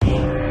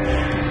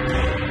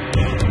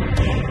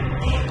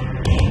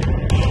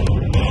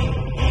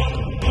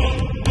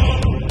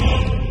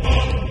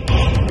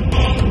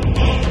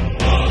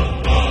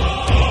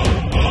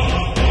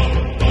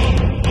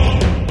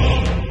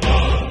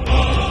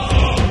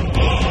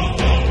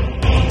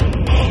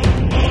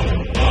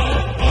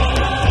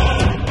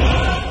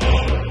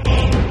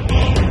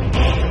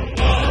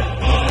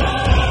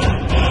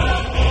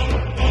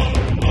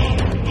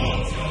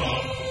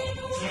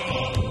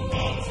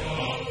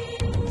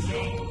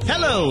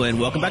Hello, and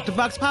welcome back to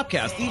Vox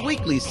Popcast, the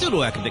weekly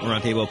pseudo-academic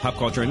roundtable pop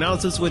culture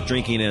analysis with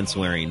drinking and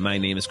swearing. My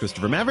name is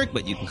Christopher Maverick,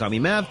 but you can call me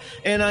Mav,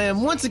 and I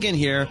am once again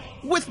here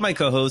with my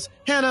co-hosts,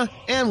 Hannah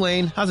and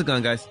Wayne. How's it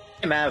going, guys?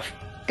 Hey, Mav.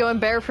 Going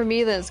better for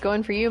me than it's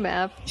going for you,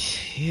 Mav.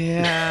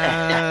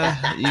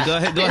 Yeah, you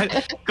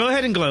go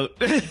ahead and gloat.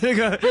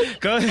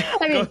 go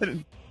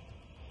ahead.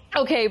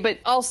 Okay, but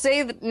I'll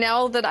say that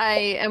now that I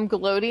am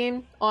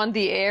gloating on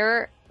the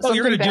air,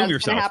 you're gonna doom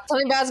yourself.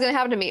 Something bad's gonna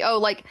happen to me.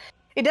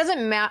 It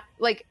doesn't matter.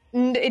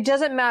 It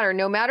doesn't matter.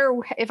 No matter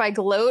if I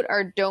gloat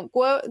or don't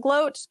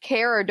gloat,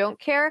 care or don't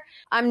care,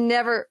 I'm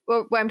never.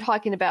 What I'm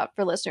talking about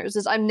for listeners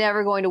is I'm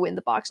never going to win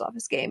the box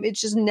office game.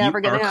 It's just never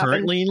going to happen. You are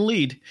currently in the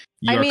lead.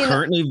 You are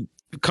currently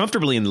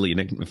comfortably in the lead,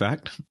 in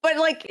fact. But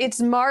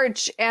it's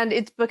March, and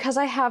it's because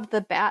I have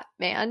the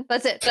Batman.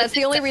 That's it. That's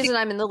the only reason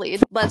I'm in the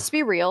lead. Let's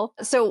be real.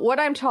 So what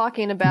I'm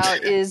talking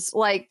about is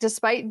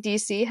despite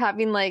DC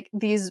having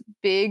these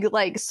big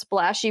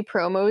splashy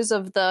promos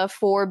of the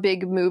 4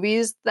 big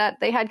movies that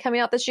they had coming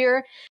out this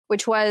year,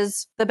 which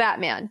was the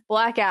Batman,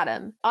 Black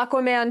Adam,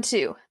 Aquaman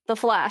 2, The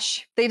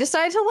Flash. They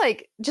decided to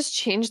just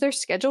change their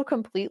schedule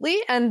completely,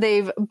 and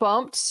they've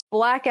bumped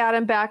Black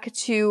Adam back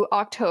to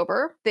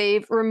October.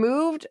 They've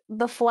removed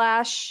The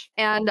Flash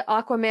and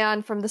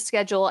Aquaman from the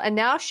schedule, and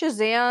now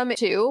Shazam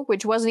 2,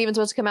 which wasn't even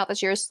supposed to come out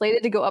this year, is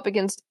slated to go up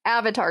against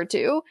Avatar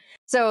 2.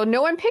 So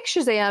no one picked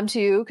Shazam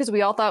 2 because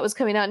we all thought it was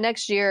coming out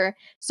next year.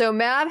 So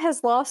Mav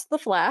has lost The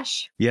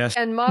Flash. Yes.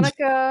 And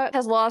Monica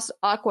has lost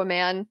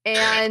Aquaman.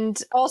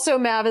 And also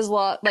Mav has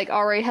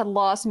already had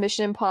lost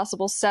Mission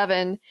Impossible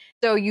 7.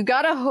 So you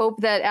gotta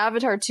hope that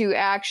Avatar 2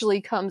 actually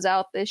comes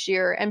out this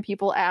year and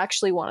people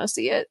actually want to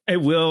see it.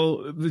 It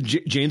will.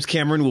 James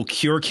Cameron will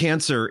cure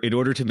cancer in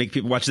order to make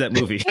people watch that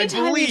movie.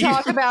 Anytime you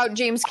talk about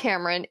James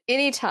Cameron,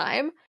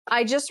 anytime,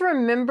 I just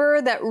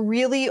remember that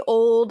really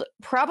old,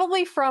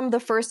 probably from the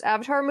first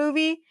Avatar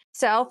movie,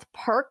 South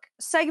Park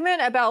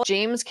segment about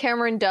James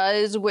Cameron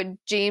does what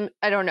I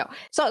don't know.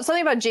 So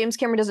something about James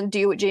Cameron doesn't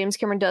do what James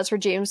Cameron does for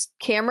James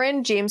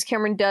Cameron. James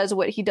Cameron does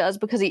what he does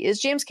because he is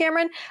James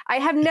Cameron. I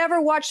have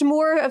never watched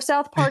more of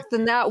South Park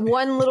than that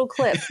one little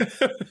clip,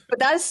 but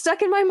that is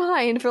stuck in my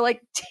mind for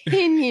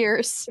 10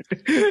 years.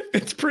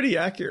 It's pretty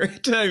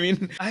accurate. You're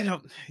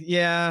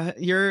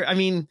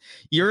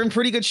in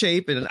pretty good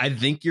shape, and I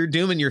think you're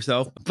dooming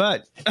yourself,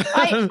 but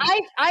I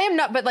am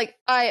not. But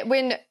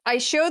when I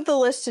showed the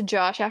list to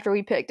Josh after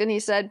we picked, and he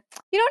said,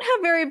 "You don't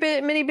have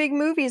very many big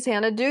movies,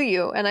 Hannah, do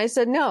you?" And I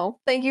said, "No,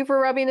 thank you for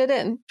rubbing it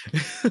in."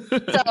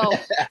 So,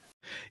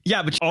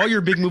 yeah, but all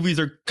your big movies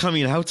are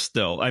coming out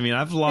still.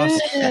 I've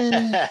lost.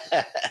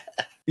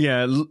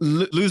 Yeah,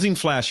 losing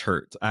Flash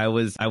hurt. I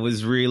was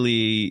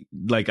really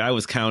I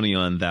was counting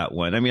on that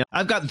one.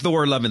 I've got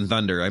Thor: Love and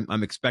Thunder.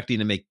 I'm expecting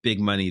to make big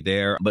money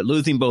there, but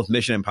losing both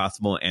Mission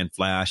Impossible and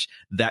Flash,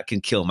 that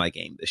can kill my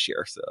game this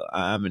year. So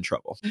I'm in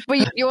trouble.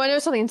 But you want to know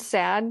something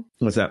sad?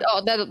 What's that?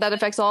 Oh, that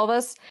affects all of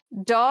us.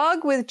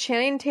 Dog with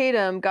Channing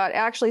Tatum got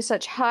actually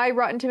such high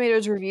Rotten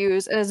Tomatoes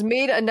reviews and has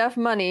made enough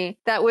money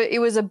that it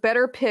was a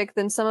better pick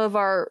than some of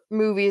our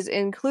movies,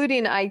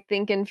 including, I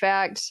think, in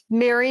fact,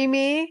 Marry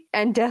Me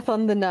and Death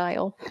on the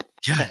Nile.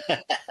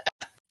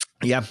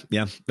 Yeah.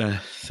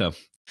 So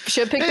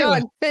should pick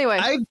Dog. Anyway,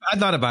 I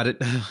thought about it,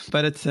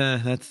 but it's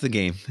that's the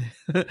game.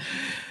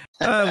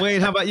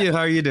 Wayne, how about you? How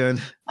are you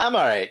doing? I'm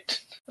all right.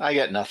 I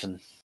got nothing.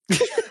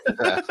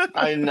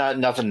 I'm not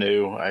nothing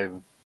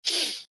new.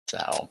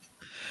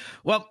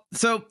 Well,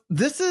 so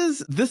this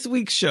is this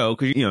week's show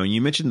because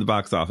you mentioned the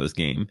box office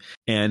game,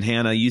 and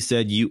Hannah, you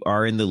said you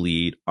are in the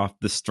lead off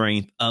the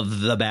strength of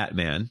the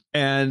Batman,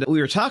 and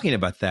we were talking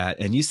about that,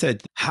 and you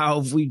said,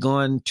 how have we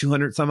gone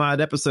 200 some odd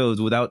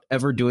episodes without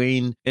ever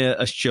doing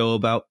a show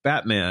about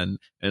Batman?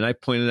 And I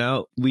pointed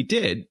out we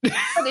did.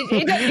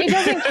 It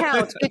doesn't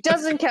count. It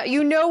doesn't count.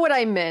 You know what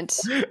I meant.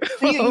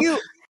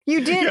 You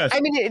did. Yes.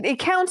 It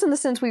counts in the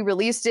sense we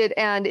released it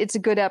and it's a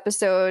good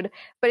episode,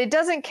 but it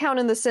doesn't count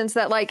in the sense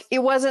that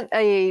it wasn't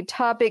a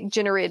topic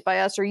generated by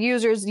us or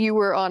users. You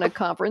were on a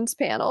conference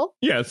panel.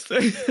 Yes.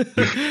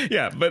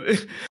 Yeah, but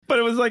it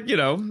was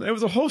it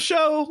was a whole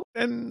show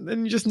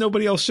and just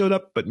nobody else showed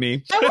up but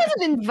me. I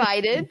wasn't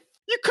invited.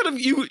 You could have,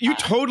 you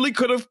totally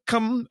could have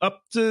come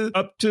up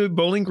to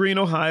Bowling Green,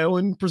 Ohio,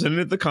 and presented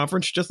at the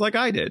conference just like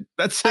I did.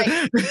 That's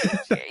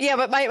yeah,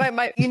 but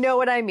my you know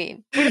what I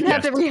mean. We didn't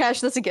have to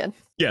rehash this again.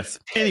 Yes.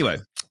 Anyway,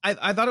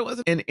 I thought it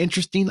was an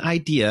interesting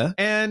idea,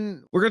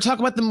 and we're going to talk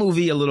about the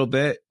movie a little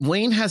bit.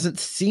 Wayne hasn't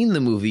seen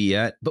the movie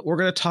yet, but we're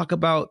going to talk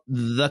about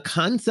the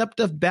concept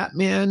of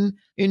Batman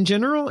in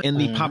general and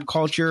the pop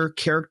culture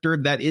character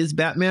that is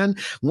Batman.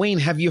 Wayne,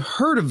 have you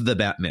heard of the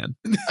Batman?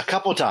 A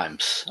couple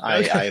times.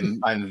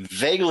 I'm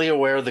vaguely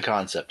aware of the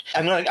concept.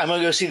 I'm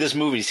gonna go see this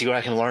movie to see what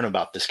I can learn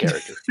about this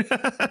character.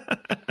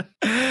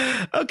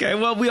 Okay,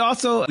 well,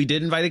 we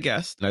did invite a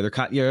guest. Neither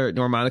Katya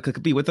nor Monica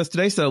could be with us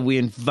today, so we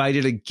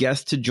invited a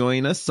guest to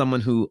join us,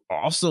 someone who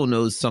also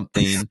knows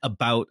something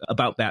about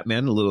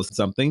Batman, a little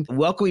something.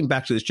 Welcoming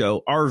back to the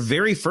show, our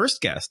very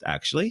first guest,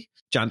 actually,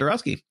 John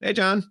Dorowski. Hey,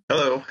 John.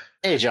 Hello.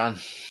 Hey, John.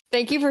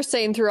 Thank you for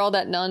saying through all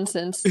that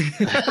nonsense.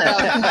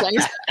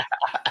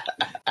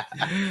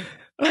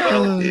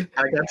 Well, I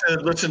got to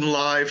listen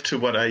live to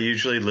what I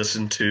usually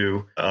listen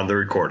to on the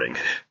recording.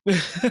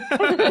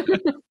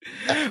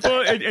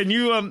 Well, and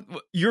you,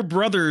 your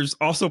brothers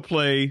also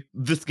play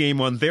this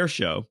game on their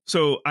show,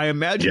 so I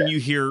imagine you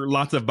hear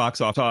lots of box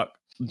office talk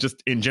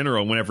just in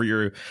general whenever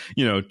you're,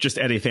 just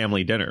at a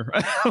family dinner.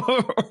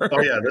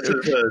 Oh yeah, this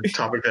is a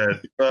topic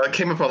that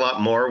came up a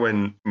lot more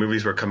when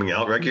movies were coming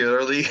out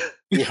regularly.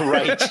 Yeah,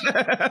 right.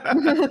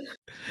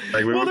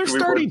 They're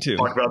starting to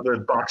talk about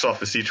the box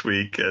office each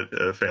week at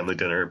a family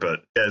dinner,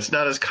 but yeah, it's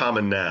not as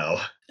common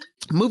now.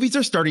 Movies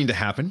are starting to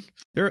happen.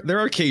 There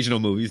are occasional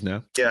movies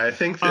now. Yeah, I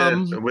think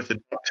that with the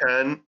top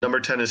 10, number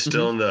 10 is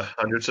still in the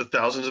hundreds of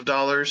thousands of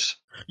dollars.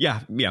 Yeah.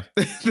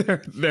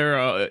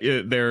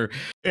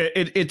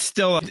 It's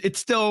still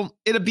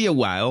it'll be a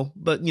while,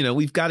 but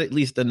we've got at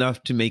least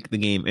enough to make the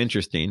game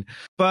interesting.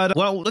 But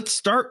let's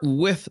start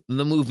with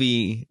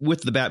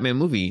the Batman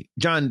movie.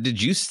 John,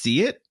 did you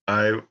see it?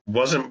 I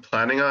wasn't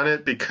planning on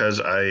it because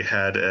I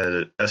had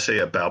an essay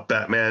about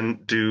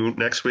Batman due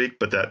next week,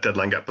 but that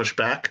deadline got pushed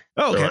back.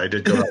 Oh, okay. So I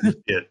did go out and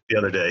see it the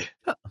other day.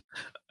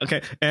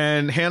 Okay.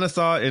 And Hannah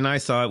saw it and I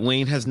saw it.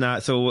 Wayne has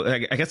not. So I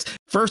guess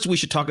first we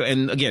should talk.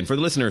 And again, for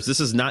the listeners, this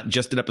is not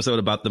just an episode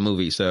about the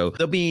movie. So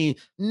there'll be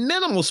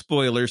minimal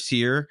spoilers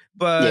here.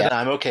 But yeah,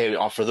 I'm okay.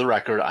 For the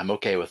record, I'm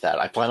okay with that.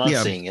 I plan on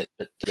seeing it.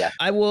 But yeah,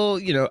 I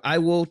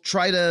will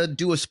try to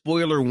do a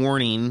spoiler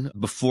warning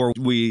before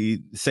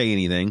we say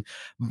anything.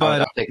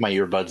 But I'll take my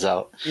earbuds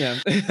out. Yeah.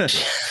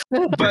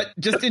 But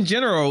just in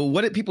general,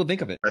 what did people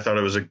think of it? I thought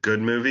it was a good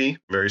movie.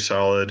 Very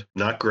solid.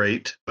 Not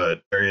great,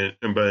 but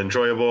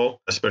enjoyable.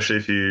 Especially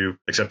if you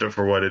accept it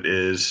for what it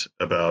is,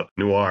 about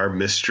noir,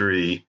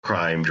 mystery,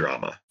 crime,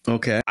 drama.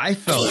 Okay. I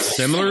felt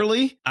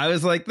similarly. I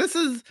was like, this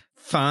is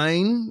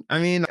fine. I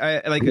mean,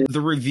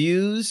 the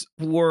reviews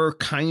were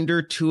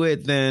kinder to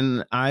it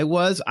than I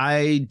was.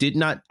 I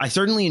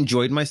certainly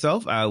enjoyed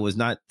myself. I was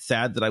not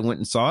sad that I went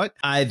and saw it.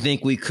 I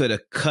think we could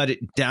have cut it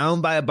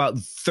down by about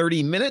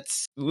 30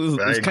 minutes. It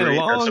was kind of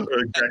long. That's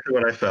exactly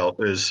what I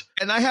felt is.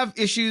 And I have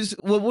issues.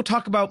 Well, we'll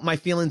talk about my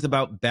feelings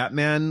about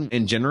Batman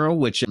in general,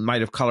 which might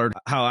have colored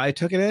how I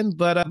took it in.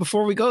 But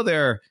before we go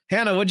there,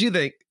 Hannah, what'd you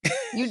think?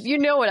 You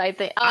know what I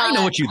think. I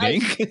know what you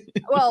think.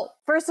 Well,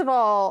 first of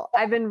all,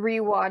 I've been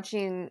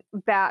rewatching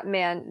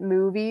Batman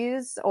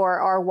movies or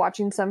are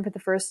watching some for the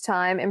first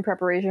time in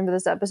preparation for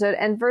this episode.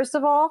 And first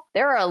of all,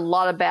 there are a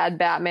lot of bad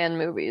Batman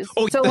movies.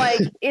 Oh. So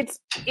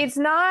it's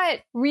not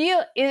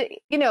real.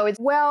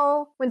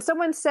 When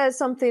someone says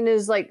something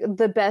is like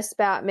the best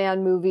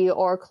Batman movie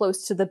or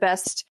close to the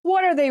best,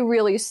 what are they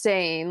really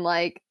saying?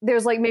 Like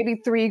there's like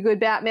maybe 3 good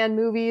Batman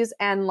movies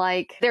and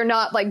like they're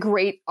not like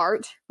great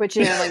art, which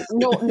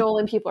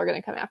Nolan people are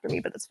going to come after me,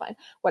 but that's fine.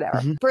 Whatever.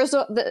 Mm-hmm. First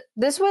of all,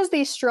 this was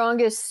the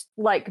strongest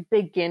like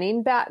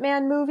beginning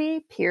Batman movie,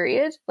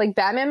 period. Like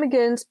Batman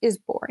Begins is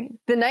boring.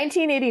 The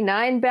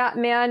 1989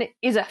 Batman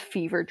is a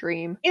fever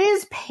dream. It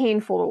is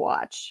painful to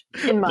watch,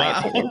 in my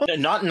opinion.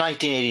 Not in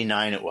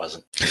 1989, it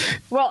wasn't.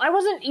 Well, I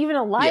wasn't even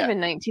alive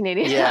in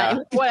 1989. Yeah.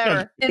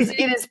 Whatever. It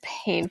is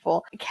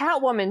painful.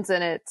 Catwoman's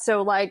in it.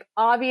 So like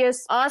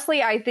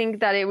honestly, I think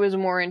that it was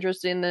more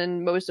interesting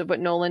than most of what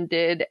Nolan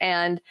did.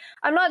 And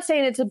I'm not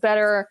saying it's a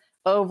better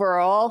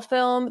overall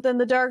film than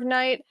The Dark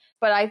Knight,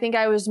 but I think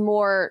I was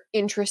more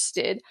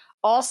interested.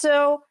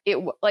 Also,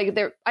 I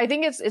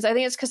think it's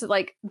because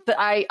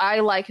I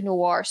like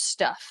noir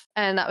stuff,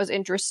 and that was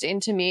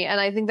interesting to me. And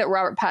I think that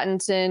Robert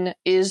Pattinson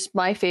is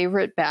my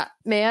favorite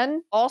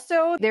Batman.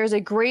 Also, there's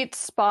a great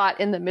spot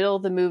in the middle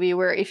of the movie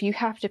where if you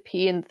have to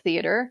pee in the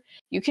theater,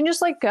 you can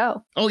just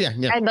go. Oh yeah,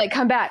 and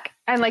come back.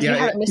 And you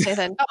haven't missed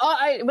anything.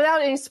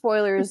 Without any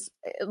spoilers,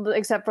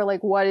 except for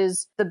what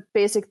is the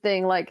basic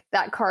thing,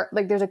 that car,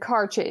 there's a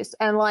car chase.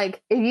 And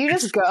if you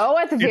just go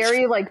at the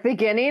very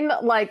beginning,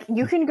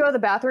 you can go to the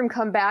bathroom,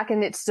 come back,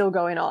 and it's still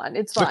going on.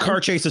 It's fine. The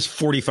car chase is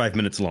 45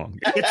 minutes long.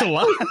 It's a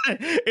lot.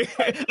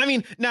 I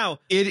mean, now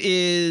it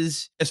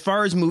is, as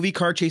far as movie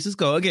car chases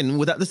go, again,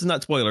 this is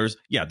not spoilers.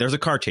 Yeah, there's a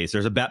car chase.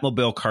 There's a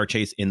Batmobile car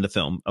chase in the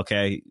film.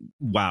 Okay.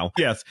 Wow.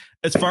 Yes.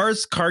 As far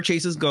as car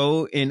chases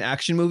go in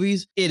action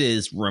movies, it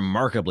is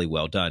remarkably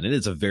well done. It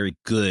is a very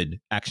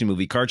good action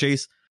movie car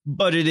chase,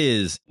 but it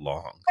is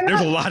long. There's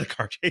a lot of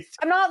car chases.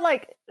 I'm not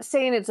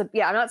saying it's I'm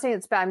not saying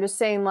it's bad. I'm just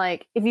saying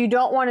if you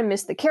don't want to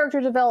miss the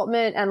character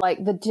development and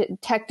the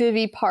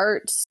detective-y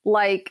parts,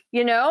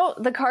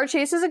 the car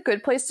chase is a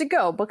good place to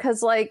go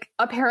because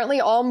apparently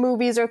all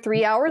movies are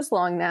 3 hours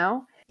long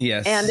now.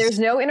 Yes. And there's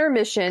no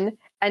intermission.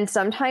 And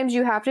sometimes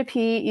you have to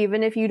pee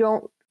even if you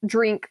don't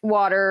drink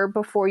water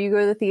before you go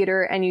to the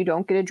theater, and you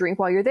don't get a drink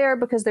while you're there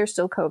because there's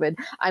still COVID.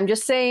 I'm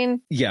just saying.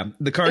 Yeah,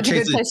 the car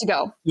chase is a good place to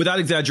go. Without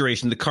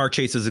exaggeration, the car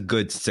chase is a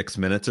good 6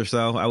 minutes or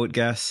so, I would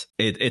guess.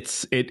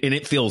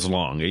 It feels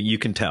long. You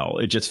can tell.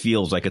 It just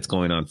feels like it's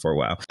going on for a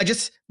while.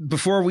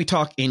 Before we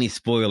talk any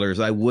spoilers,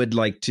 I would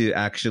like to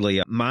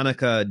actually,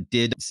 Monica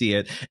did see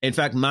it. In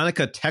fact,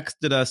 Monica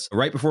texted us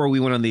right before we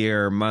went on the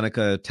air.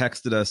 Monica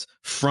texted us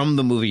from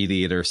the movie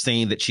theater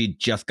saying that she'd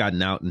just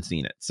gotten out and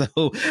seen it.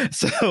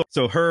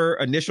 So her her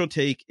initial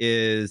take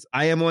is,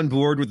 I am on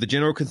board with the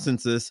general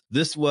consensus.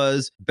 This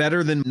was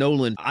better than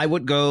Nolan. I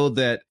would go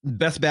that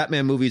best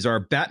Batman movies are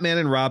Batman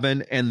and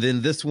Robin, and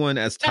then this one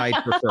as tied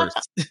for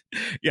first.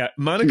 Yeah,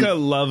 Monica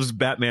loves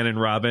Batman and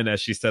Robin, as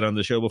she said on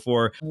the show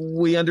before.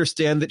 We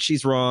understand that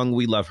she's wrong.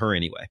 We love her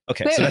anyway.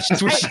 Okay, so that's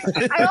just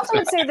what I also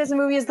would say this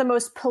movie is the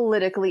most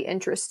politically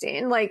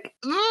interesting. Like,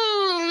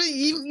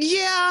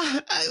 yeah.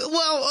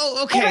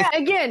 Okay.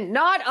 Again,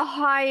 not a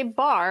high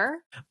bar,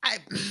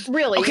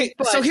 really. Okay,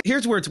 but... so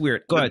here's where it's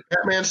weird. Go ahead. The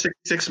Batman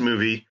 66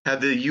 movie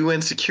had the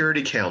UN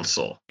Security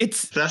Council.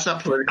 It's That's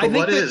not political.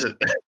 What is it?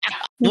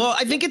 Well,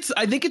 I think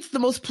it's the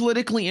most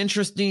politically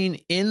interesting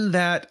in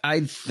that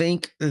I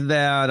think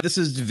that this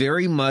is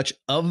very much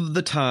of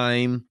the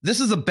time. This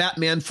is a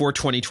Batman for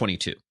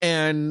 2022.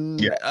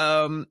 And,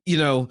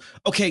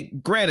 okay,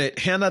 granted,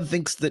 Hannah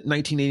thinks that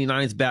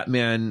 1989's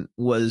Batman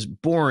was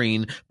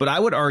boring, but I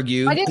would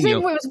argue. I didn't say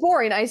it was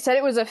boring. I said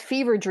it was a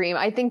fever dream.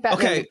 I think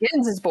Batman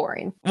Begins is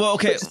boring. Well,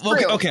 okay.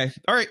 Okay.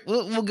 All right.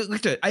 We'll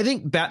get to it. I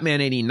think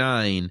Batman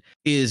 89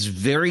 is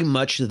very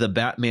much the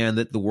Batman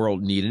that the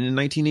world needed in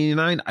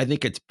 1989. I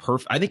think it's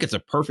perfect. I think it's a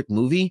perfect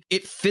movie.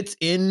 It fits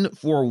in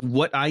for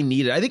what I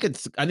needed. I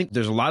think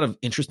there's a lot of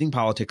interesting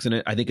politics in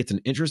it. I think it's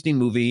an interesting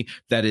movie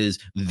that is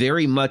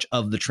very much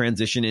of the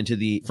transition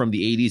from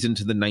the 80s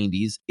into the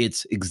 90s.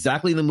 It's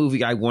exactly the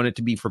movie I want it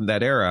to be from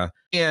that era.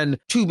 And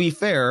to be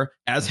fair,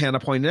 as Hannah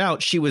pointed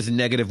out, she was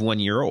 -1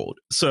 year old.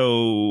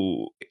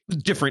 So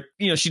different,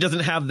 she doesn't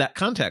have that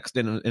context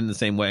in the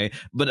same way.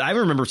 But I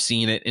remember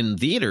seeing it in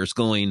theaters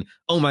going,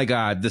 oh my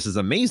God, this is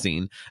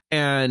amazing.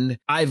 And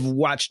I've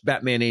watched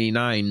Batman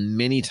 89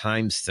 many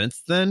times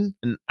since then.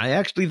 And I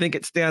actually think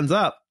it stands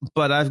up,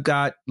 but I've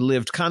got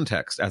lived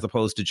context as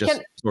opposed to just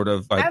sort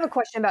of. I have a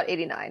question about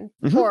 89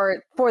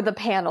 for the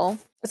panel.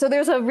 So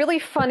there's a really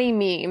funny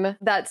meme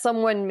that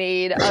someone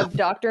made of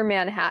Dr.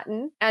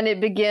 Manhattan, and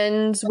it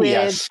begins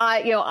with,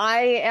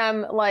 I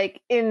am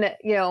like in,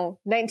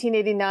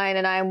 1989,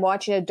 and I am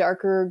watching a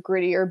darker,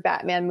 grittier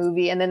Batman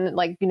movie, and then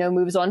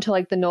moves on to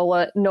like the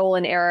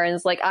Nolan era, and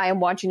it's like, I am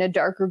watching a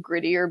darker,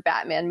 grittier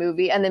Batman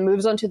movie, and then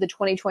moves on to the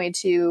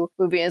 2022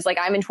 movie, and it's like,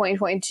 I'm in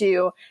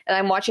 2022, and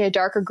I'm watching a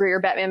darker,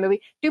 grittier Batman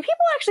movie. Do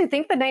people actually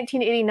think the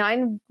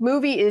 1989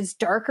 movie is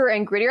darker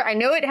and grittier? I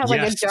know it has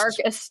like a dark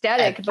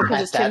aesthetic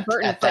because it's Tim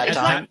Burton. At that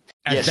time,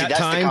 that's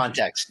the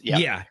context.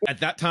 Yeah. At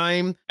that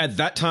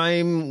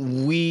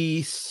time,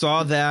 we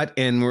saw that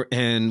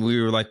and we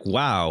were like,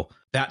 wow,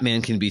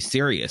 Batman can be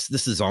serious.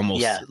 This is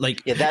almost that's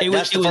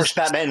the first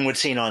Batman we'd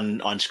seen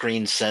on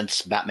screen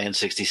since Batman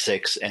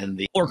 66 and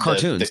the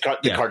cartoons.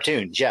 The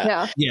cartoons,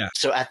 yeah.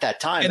 So at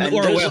that time,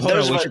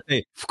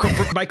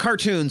 by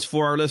cartoons,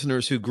 for our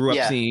listeners who grew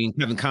up seeing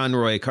Kevin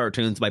Conroy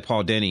cartoons by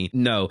Paul Dini,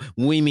 no,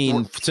 we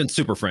mean since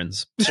Super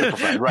Friends. Super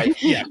Friends, right?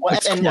 Yeah. Well,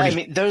 and I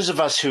mean, those of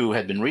us who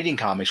had been reading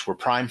comics were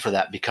primed for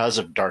that because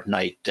of Dark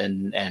Knight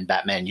and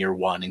Batman Year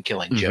One and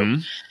Killing Joke.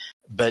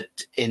 But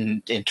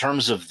in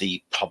terms of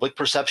the public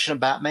perception of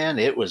Batman,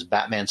 it was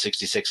Batman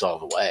 66 all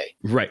the way.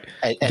 Right.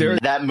 And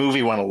that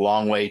movie went a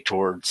long way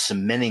towards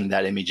cementing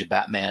that image of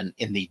Batman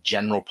in the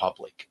general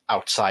public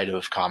outside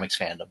of comics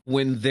fandom.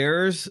 When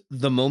there's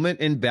the moment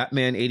in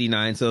Batman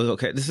 89, so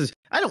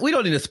we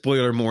don't need a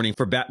spoiler warning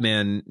for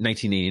Batman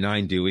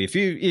 1989, do we? If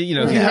you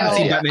haven't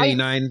seen Batman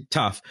 89,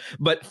 tough.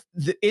 But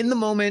in the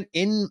moment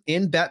in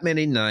Batman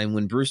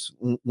 89,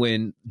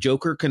 when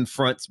Joker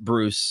confronts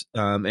Bruce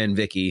and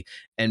Vicky,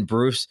 and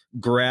Bruce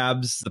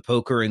grabs the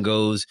poker and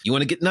goes, "You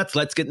want to get nuts?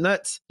 Let's get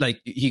nuts."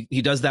 Like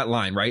he does that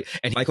line, right?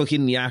 And Michael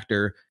Keaton, the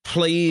actor,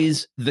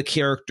 plays the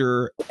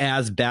character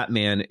as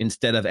Batman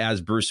instead of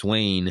as Bruce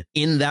Wayne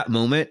in that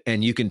moment.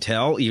 And you can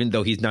tell, even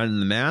though he's not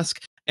in the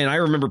mask. And I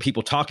remember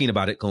people talking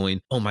about it going,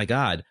 oh my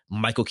God,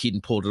 Michael Keaton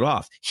pulled it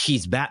off.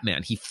 He's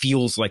Batman. He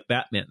feels like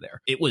Batman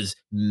there. It was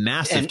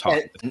massive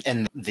talk.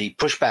 And the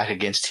pushback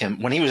against him,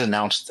 when he was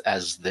announced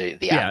as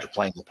the actor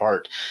playing the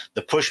part,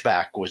 the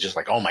pushback was just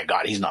like, oh my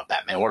God, he's not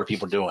Batman. What are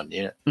people doing?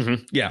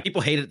 Yeah.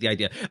 People hated the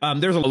idea.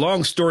 There's a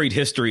long storied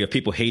history of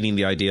people hating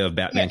the idea of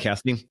Batman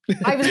casting.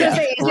 I was going to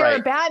say, is there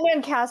a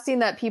Batman casting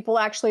that people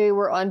actually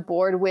were on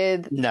board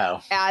with? No.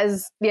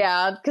 Because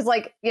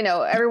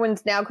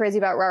everyone's now crazy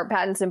about Robert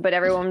Pattinson, but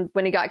everyone,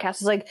 when he got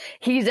cast, was like,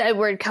 he's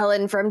Edward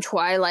Cullen from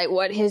Twilight.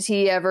 What has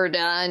he ever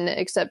done?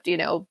 Except,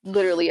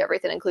 literally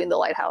everything, including The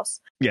Lighthouse.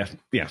 Yeah.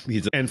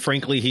 And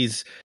frankly,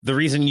 he's the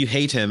reason you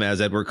hate him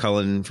as Edward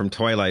Cullen from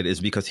Twilight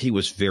is because he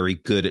was very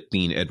good at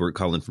being Edward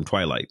Cullen from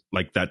Twilight.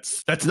 Like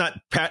that's not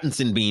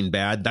Pattinson being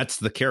bad. That's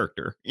the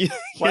character.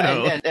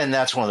 And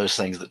that's one of those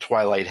things that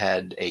Twilight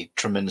had a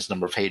tremendous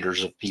number of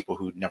haters of people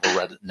who never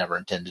read it, never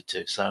intended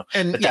to. So,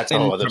 but that's a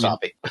whole other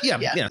topic. Yeah.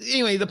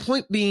 Anyway, the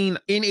point being,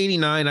 in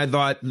 89, I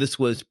thought this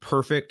was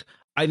perfect.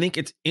 I think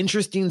it's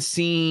interesting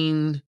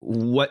seeing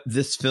what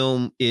this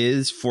film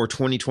is for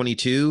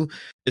 2022,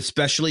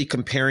 especially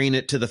comparing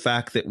it to the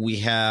fact that we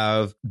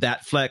have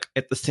Batfleck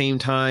at the same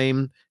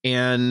time,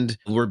 and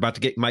we're about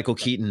to get Michael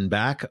Keaton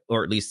back,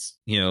 or at least,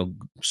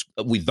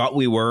 we thought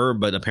we were,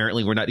 but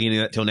apparently we're not getting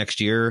that till next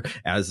year,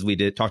 as we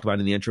talked about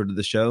in the intro to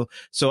the show.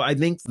 So I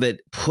think that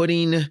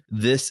putting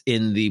this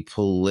in the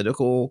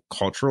political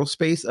cultural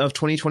space of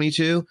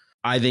 2022,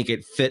 I think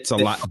it fits a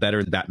lot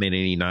better than Batman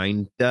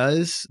 89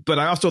 does. But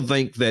I also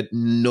think that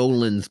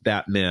Nolan's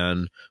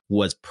Batman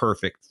was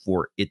perfect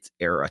for its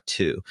era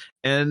too.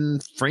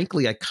 And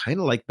frankly, I kind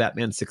of like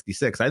Batman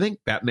 66. I think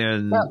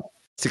Batman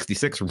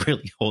 66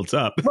 really holds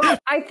up. Well,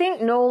 I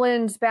think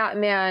Nolan's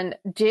Batman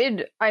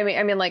did. I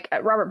mean, like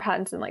Robert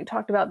Pattinson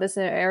talked about this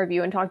in an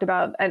interview and talked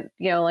about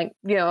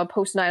a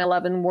post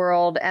 9/11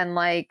 world, and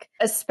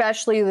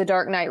especially The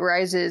Dark Knight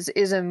Rises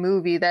is a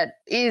movie that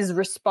is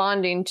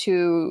responding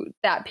to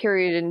that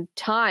period in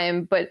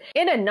time, but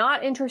in a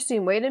not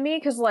interesting way to me,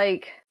 because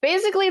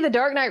basically, The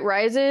Dark Knight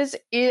Rises,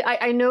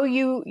 I know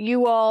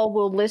you all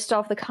will list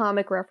off the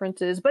comic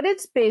references, but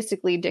it's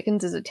basically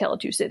Dickens' A Tale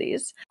of Two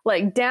Cities.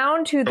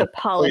 Down to the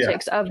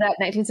politics of that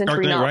 19th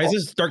century novel.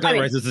 Dark Knight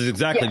Rises is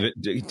exactly...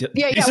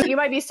 Yeah, you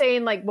might be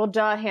saying, well,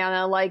 duh,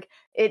 Hannah,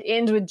 it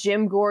ends with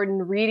Jim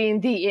Gordon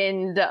reading the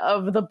end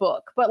of the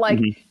book. But,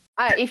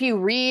 if you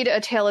read A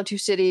Tale of Two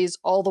Cities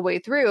all the way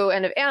through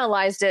and have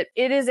analyzed it,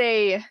 it is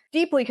a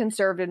deeply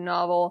conservative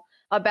novel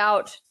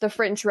about the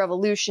French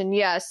Revolution,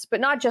 yes, but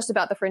not just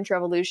about the French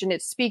Revolution.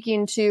 It's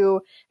speaking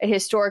to a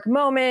historic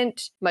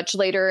moment much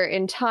later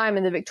in time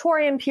in the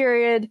Victorian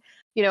period.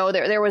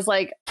 There was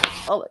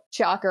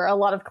shocker, a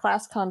lot of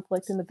class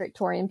conflict in the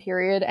Victorian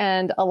period,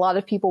 and a lot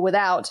of people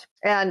without.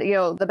 And,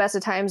 the best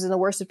of times and the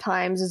worst of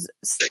times is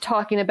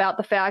talking about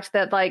the fact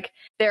that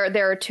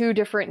there are two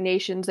different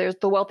nations. There's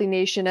the wealthy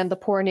nation and the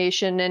poor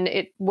nation. And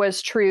it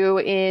was true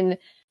in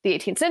the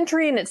 18th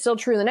century, and it's still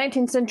true in the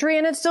 19th century,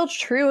 and it's still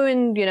true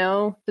in,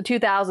 the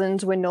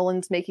 2000s when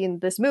Nolan's making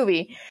this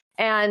movie.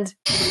 And,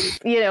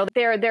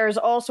 there's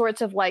all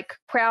sorts of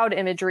crowd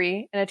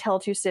imagery in A Tale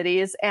of Two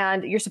Cities,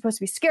 and you're supposed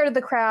to be scared of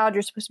the crowd.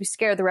 You're supposed to be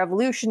scared of the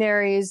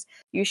revolutionaries.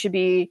 You should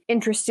be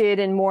interested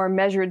in more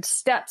measured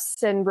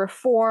steps and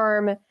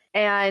reform.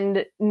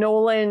 And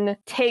Nolan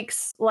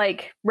takes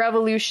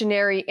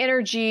revolutionary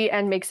energy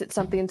and makes it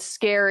something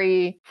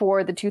scary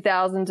for the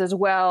 2000s as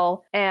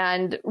well,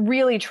 and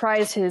really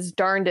tries his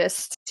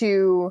darndest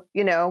to,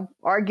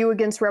 argue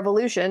against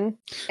revolution.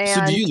 And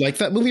so do you like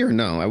that movie or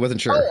no? I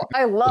wasn't sure. Oh,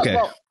 I love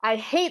Well, I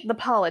hate the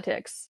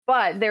politics,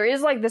 but there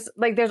is this,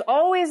 there's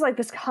always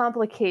this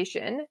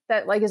complication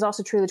that is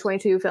also true of the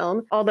 22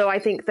 film. Although I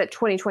think that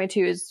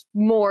 2022 is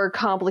more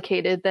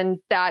complicated than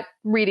that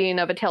reading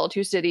of A Tale of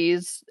Two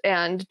Cities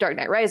and Dark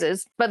Knight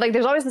Rises. But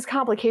there's always this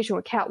complication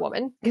with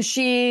Catwoman, because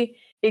she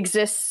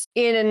exists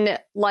in a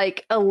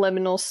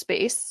liminal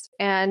space,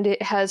 and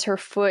it has her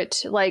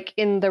foot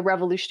in the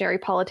revolutionary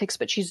politics,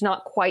 but she's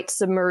not quite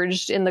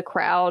submerged in the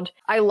crowd.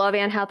 I love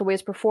Anne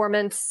Hathaway's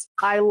performance.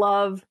 I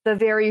love the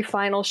very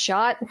final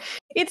shot.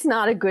 It's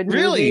not a good movie.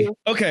 Really?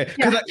 Okay.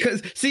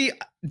 Because see,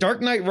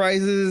 Dark Knight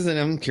Rises, and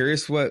I'm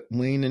curious what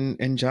Wayne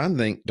and John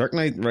think. Dark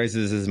Knight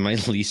Rises is my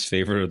least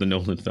favorite of the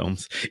Nolan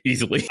films,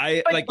 easily.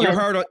 You're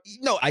hard on.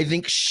 No, I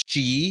think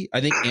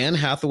Anne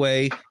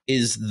Hathaway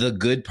is the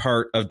good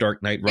part of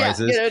Dark Knight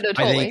Rises. Yeah, no,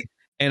 totally.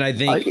 I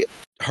think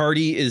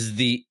Hardy is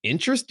the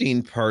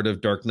interesting part of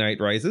Dark Knight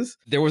Rises.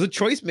 There was a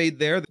choice made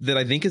there that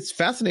I think is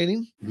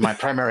fascinating. My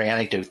primary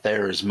anecdote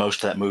there is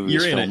most of that movie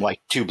is filmed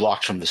 2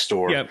 blocks from the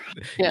store. Yeah.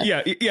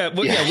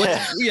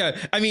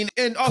 I mean,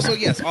 and also,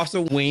 yes,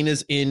 also Wayne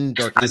is in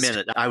Dark Knight. I'm in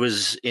it. I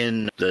was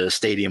in the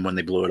stadium when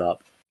they blew it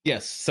up.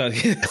 Yes. So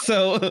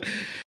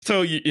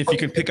if you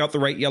can pick out the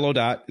right yellow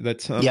dot,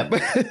 that's Yep.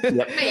 But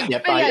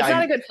it's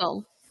not a good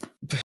film.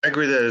 I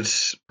agree that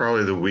it's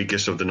probably the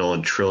weakest of the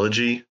Nolan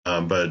trilogy,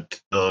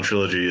 but the Nolan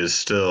trilogy is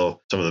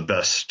still some of the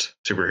best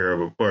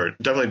superhero, or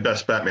definitely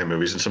best Batman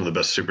movies and some of the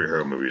best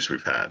superhero movies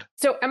we've had.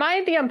 So am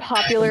I the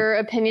unpopular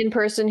opinion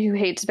person who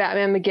hates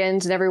Batman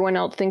Begins and everyone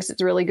else thinks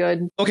it's really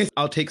good? Okay,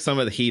 I'll take some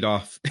of the heat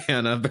off,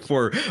 Hannah,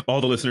 before all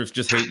the listeners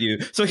just hate you.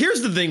 So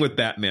here's the thing with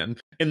Batman,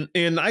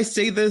 and I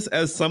say this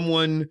as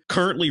someone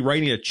currently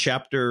writing a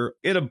chapter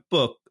in a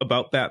book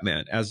about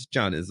Batman, as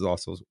John is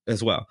also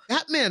as well.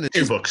 Batman is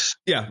 2 books.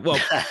 Yeah, well,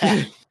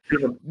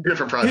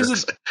 different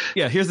projects.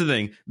 Here's the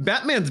thing.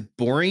 Batman's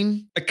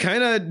boring. I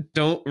kind of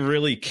don't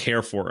really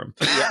care for him.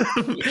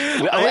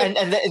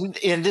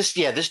 And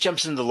this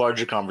jumps into the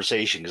larger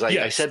conversation, because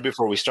I said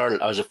before we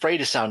started, I was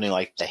afraid of sounding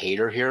like the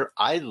hater here.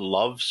 I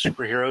love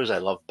superheroes. I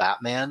love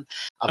Batman.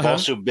 I've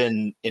also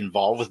been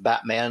involved with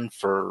Batman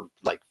for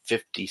like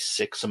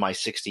 56 of my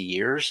 60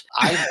 years,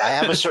 I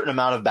have a certain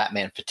amount of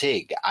Batman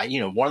fatigue.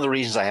 One of the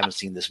reasons I haven't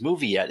seen this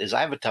movie yet is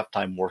I have a tough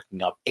time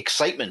working up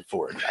excitement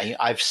for it.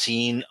 I've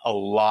seen a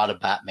lot of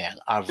Batman.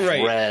 I've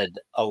read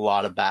a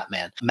lot of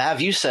Batman.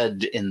 Mav, you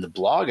said in the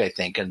blog, I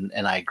think, and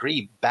I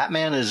agree,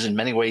 Batman is in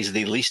many ways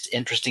the least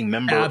interesting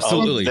member of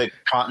the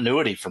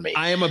continuity for me.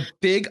 I'm a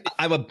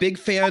big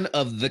fan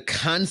of the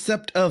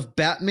concept of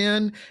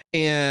Batman,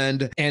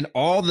 and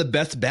all the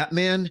best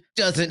Batman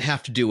doesn't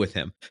have to do with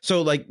him.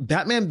 So like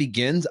Batman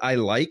Begins, I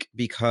like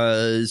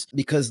because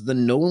the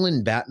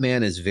Nolan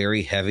Batman is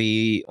very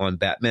heavy on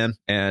Batman,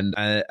 and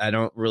I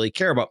don't really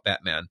care about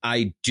Batman.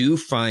 I do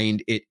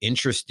find it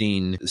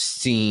interesting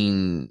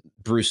seeing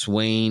Bruce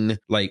Wayne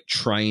like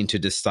trying to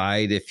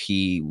decide if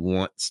he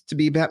wants to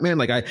be Batman.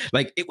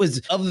 It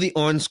was of the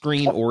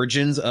on-screen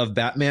origins of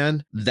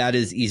Batman, that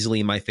is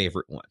easily my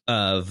favorite one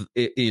of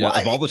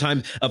all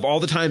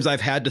the times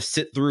I've had to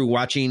sit through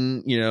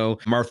watching,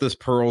 Martha's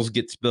pearls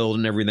get spilled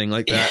and everything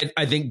like that.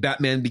 I think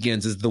Batman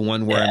Begins is the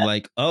one where I'm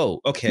like,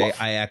 oh, okay,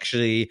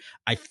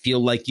 I feel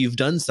like you've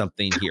done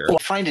something here. Well,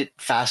 I find it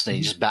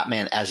fascinating, just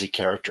Batman as a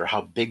character,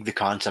 how big the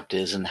concept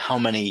is and how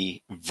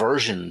many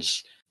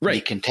versions the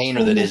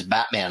container that is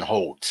Batman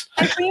holds.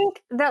 I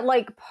think that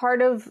like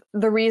part of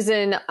the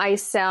reason I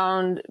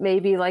sound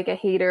maybe like a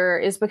hater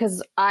is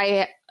because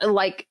I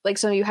like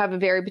some of you have a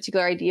very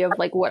particular idea of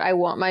like what I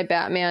want my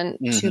Batman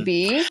to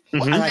be.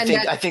 And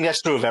I think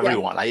that's true of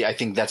everyone. I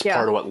think that's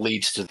part of what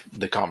leads to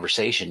the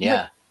conversation.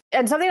 Yeah.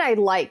 And something I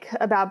like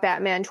about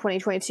Batman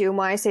 2022, and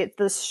why I say it's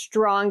the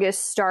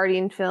strongest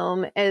starting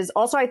film, is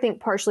also I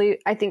think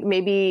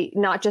maybe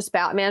not just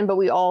Batman, but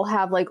we all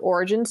have like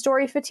origin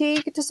story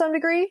fatigue to some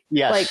degree.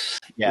 Yes.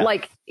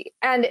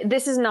 And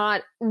this is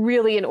not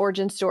really an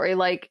origin story.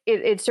 Like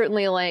it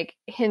certainly like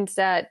hints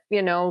at,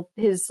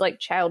 his like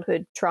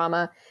childhood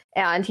trauma,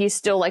 and he's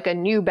still like a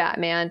new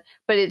Batman,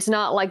 but it's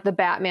not like the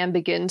Batman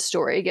Begins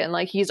story again.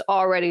 Like he's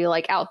already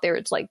like out there.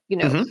 It's like,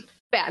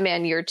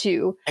 Batman year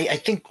 2. I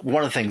think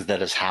one of the things that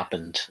has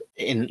happened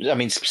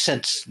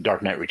since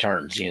Dark Knight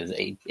Returns,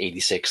 the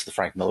 86, the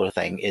Frank Miller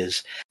thing,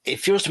 is it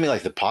feels to me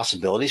like the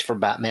possibilities for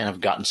Batman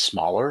have gotten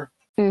smaller.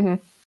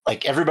 Mm-hmm.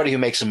 Like everybody who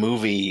makes a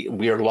movie,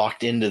 we are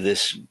locked into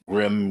this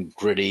grim,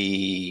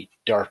 gritty,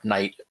 Dark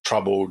Knight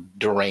troubled,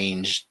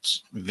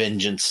 deranged,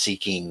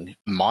 vengeance-seeking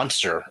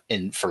monster,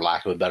 for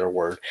lack of a better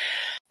word.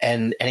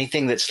 And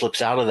anything that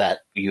slips out of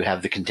that, you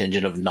have the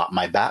contingent of not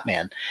my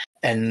Batman.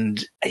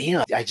 And,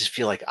 I just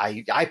feel like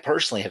I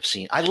personally have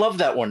seen, I love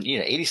that one,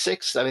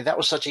 86. I mean, that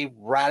was such a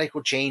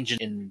radical change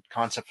in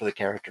concept for the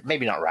character.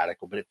 Maybe not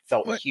radical, but it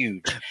felt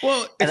huge.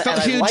 Well, it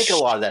felt huge. I like a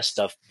lot of that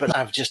stuff, but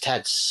I've just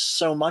had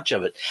so much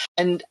of it.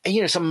 And,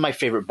 some of my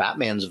favorite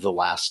Batmans of the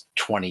last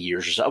 20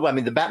 years or so. I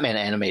mean, the Batman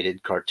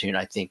animated cartoon,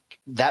 I think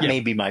that may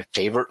be my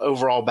favorite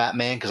overall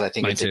Batman, because I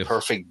think it's a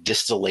perfect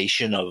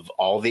distillation of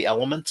all the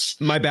elements.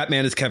 My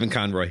Batman is Kevin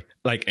Conroy.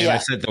 I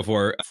said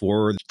before,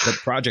 for the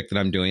project that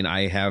I'm doing,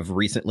 I have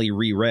recently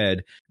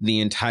reread the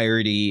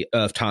entirety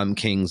of Tom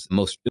King's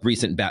most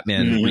recent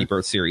Batman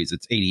Rebirth series.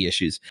 It's 80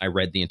 issues. I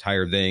read the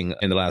entire thing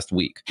in the last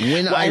week.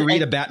 When I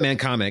read a Batman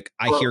comic,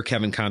 I hear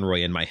Kevin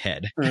Conroy in my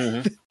head.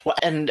 Well,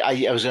 and I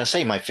was going to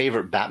say my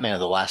favorite Batman of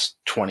the last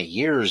 20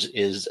 years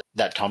is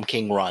that Tom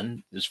King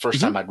run. It was the first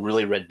time I'd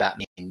really read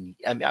Batman.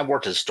 I mean, I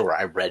worked at a store.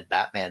 I read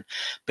Batman.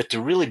 But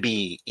to really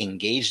be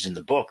engaged in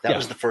the book, that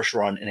was the first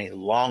run in a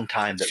long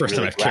time that first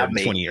really time I've cared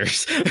in 20 me.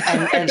 Years.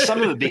 and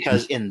some of it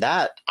because in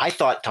that, I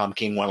thought Tom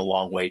King went a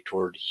long way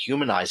toward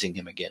humanizing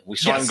him again. We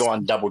saw him go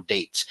on double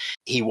dates.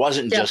 He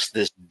wasn't just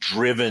this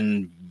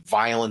driven,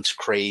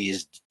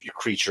 violence-crazed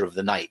creature of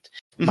the night.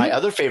 My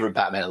other favorite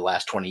Batman of the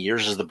last 20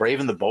 years is the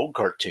Brave and the Bold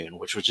cartoon,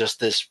 which was just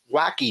this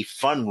wacky,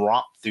 fun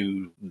romp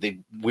through the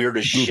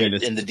weirdest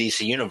shit in the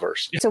DC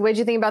universe. So what did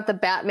you think about the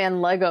Batman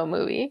Lego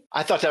movie?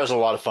 I thought that was a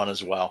lot of fun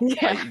as well.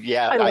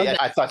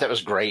 I thought that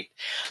was great.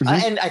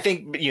 And I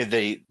think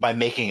by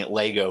making it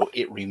Lego,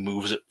 it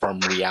removes it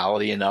from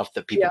reality enough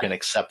that people can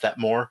accept that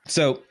more.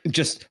 So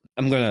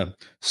I'm going to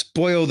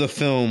spoil the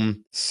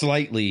film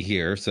slightly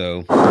here.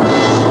 So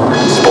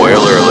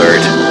spoiler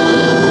alert.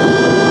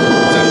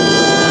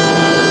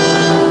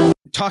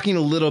 Talking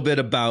a little bit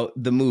about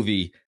the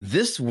movie,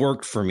 this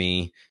worked for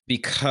me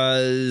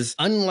because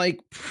unlike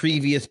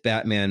previous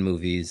Batman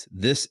movies,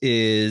 this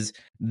is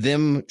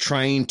them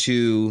trying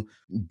to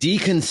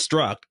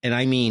deconstruct, and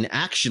I mean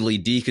actually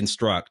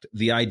deconstruct,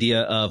 the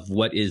idea of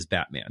what is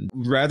Batman.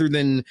 Rather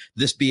than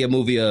this be a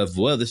movie of,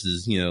 well, this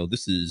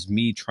is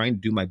me trying to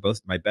do my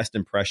best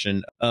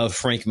impression of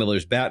Frank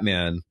Miller's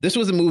Batman. This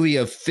was a movie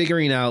of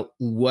figuring out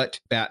what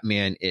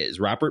Batman is.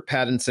 Robert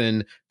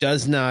Pattinson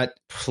does not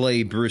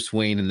play Bruce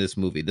Wayne in this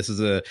movie. Is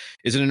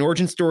it an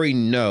origin story?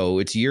 No.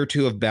 It's year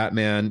 2 of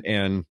Batman.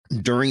 And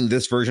during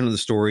this version of the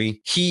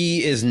story,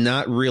 he is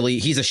not really,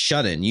 he's a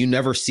shut-in. You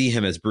never see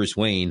him as Bruce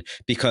Wayne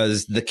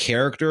because the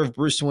character of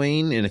Bruce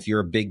Wayne, and if you're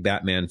a big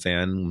Batman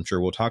fan, I'm sure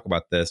we'll talk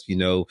about this, you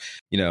know,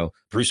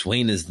 Bruce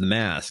Wayne is the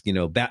mask,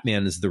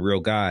 Batman is the real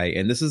guy.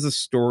 And this is a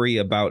story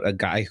about a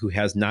guy who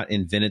has not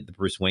invented the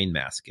Bruce Wayne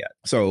mask yet.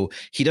 So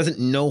he doesn't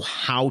know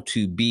how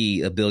to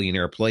be a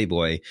billionaire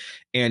playboy.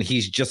 And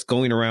he's just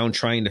going around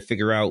trying to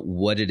figure out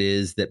what it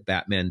is that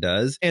Batman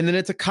does. And then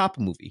it's a cop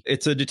movie.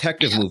 It's a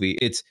detective movie.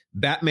 It's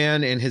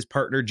Batman and his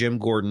partner, Jim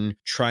Gordon,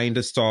 trying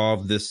to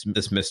solve this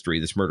mystery,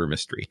 this murder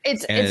mystery.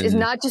 It's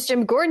not just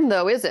Jim Gordon,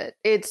 though, is it?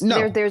 It's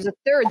no. There's a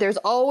third. There's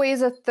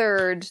always a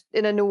third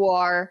in a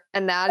noir,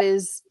 and that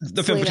is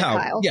the Femme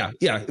Fatale. Yeah.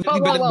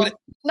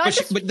 Not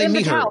just Femme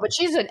Fatale, but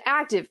she's an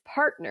active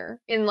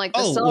partner in like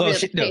the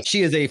Soviet.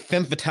 She is a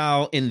Femme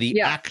Fatale in the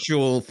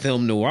actual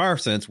film noir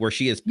sense, where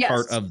she is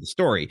part of the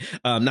story.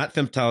 Not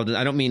Femme Fatale.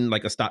 I don't mean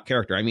like a stock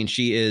character. I mean,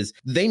 she is.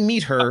 They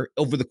meet her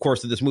over the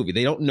course of this movie.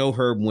 They don't know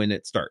her when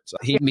it starts.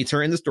 He meets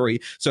her in the story.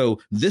 So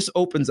this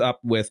opens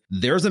up with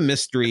there's a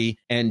mystery,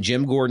 and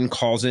Jim Gordon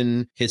calls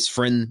in his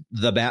friend,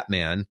 the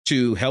Batman,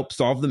 to help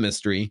solve the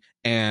mystery.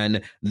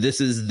 And this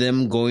is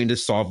them going to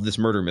solve this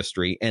murder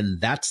mystery.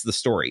 And that's the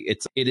story.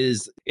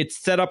 It's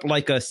set up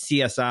like a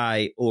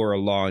CSI or a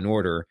Law and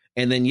Order.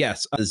 And then,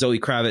 yes,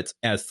 Zoe Kravitz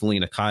as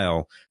Selina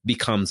Kyle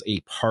becomes a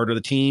part of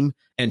the team.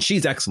 And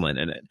she's excellent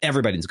in it.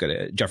 Everybody's good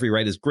at it. Jeffrey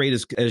Wright is great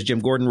as Jim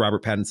Gordon.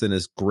 Robert Pattinson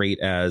is great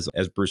as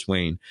Bruce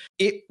Wayne.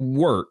 It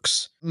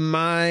works.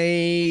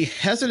 My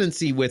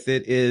hesitancy with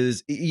it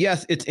is,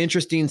 yes, it's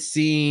interesting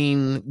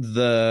seeing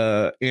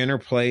the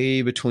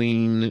interplay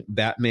between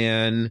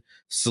Batman,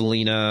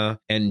 Selina,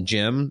 and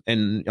Jim.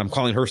 And I'm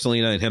calling her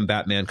Selina and him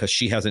Batman because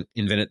she hasn't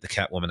invented the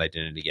Catwoman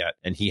identity yet.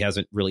 And he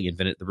hasn't really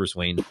invented the Bruce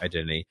Wayne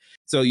identity.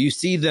 So you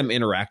see them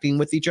interacting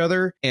with each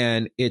other,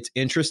 and it's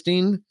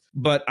interesting.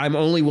 But I'm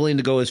only willing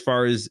to go as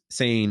far as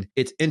saying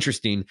it's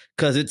interesting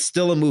because it's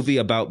still a movie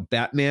about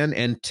Batman.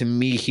 And to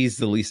me, he's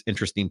the least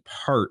interesting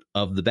part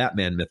of the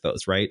Batman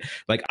mythos, right?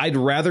 Like, I'd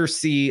rather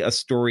see a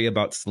story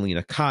about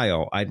Selina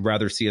Kyle. I'd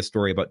rather see a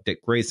story about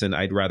Dick Grayson.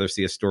 I'd rather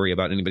see a story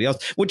about anybody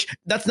else, which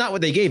that's not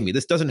what they gave me.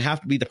 This doesn't have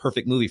to be the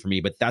perfect movie for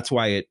me, but that's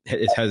why it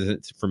is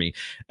hesitant for me.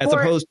 As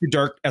opposed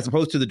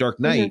to The Dark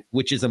Knight,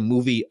 which is a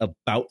movie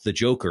about the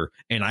Joker.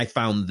 And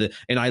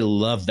I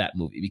love that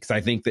movie because I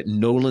think that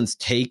Nolan's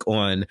take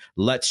on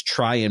let's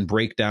try and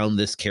break down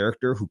this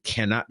character who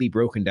cannot be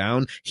broken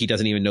down. He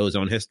doesn't even know his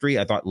own history.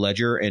 I thought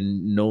Ledger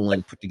and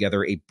Nolan put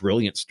together a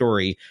brilliant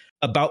story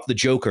about the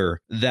Joker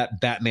that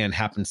Batman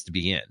happens to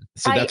be in.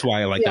 So that's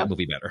why I like that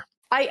movie better.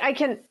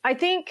 I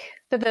think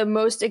that the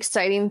most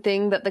exciting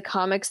thing that the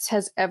comics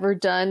has ever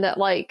done that,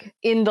 like,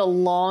 in the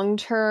long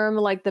term,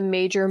 like the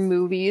major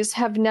movies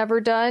have never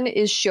done,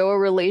 is show a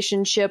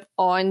relationship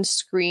on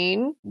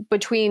screen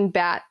between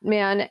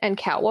Batman and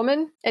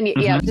Catwoman. And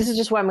this is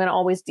just what I'm going to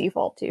always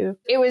default to.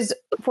 It was,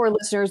 for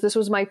listeners, this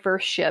was my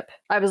first ship.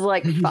 I was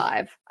like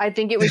 5. I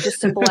think it was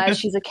just simple as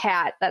she's a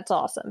cat. That's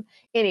awesome.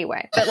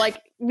 Anyway, but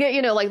like,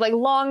 like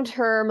long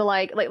term,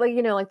 like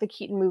the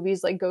Keaton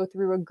movies, like go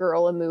through a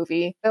girl a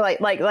movie, like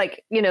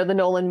the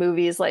Nolan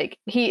movies, like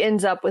he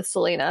ends up with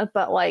Selina,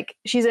 but like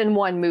she's in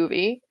one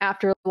movie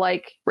after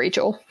like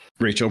Rachel,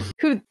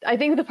 who I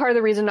think the part of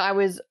the reason I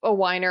was a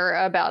whiner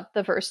about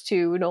the first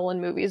 2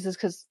 Nolan movies is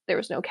because there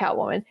was no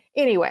Catwoman.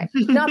 Anyway,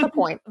 not the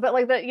point, but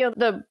like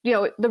the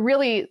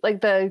really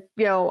like the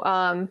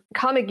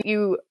comic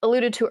you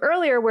alluded to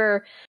earlier,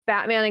 where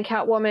Batman and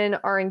Catwoman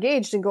are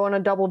engaged and go on a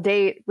double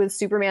date with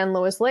Superman,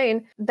 Lois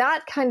Lane.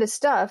 That kind of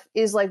stuff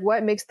is like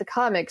what makes the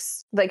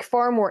comics like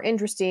far more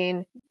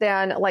interesting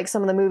than like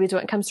some of the movies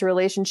when it comes to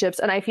relationships.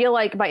 And I feel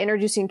like by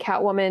introducing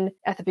Catwoman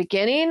at the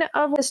beginning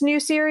of this new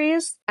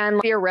series,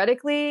 and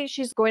theoretically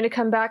she's going to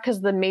come back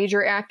because the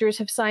major actors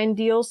have signed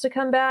deals to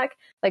come back,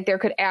 like there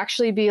could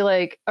actually be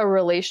like a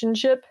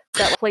relationship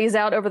that plays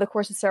out over the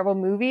course of several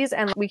movies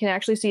and we can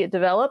actually see it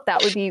develop.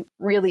 That would be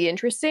really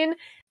interesting.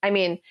 I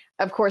mean,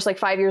 of course, like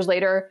 5 years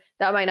later,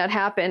 that might not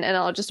happen and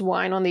I'll just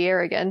whine on the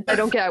air again. I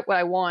don't get what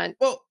I want.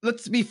 Well,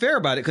 let's be fair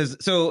about it. Because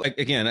so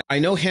again, I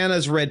know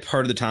Hannah's read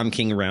part of the Tom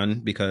King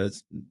run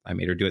because I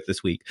made her do it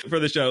this week for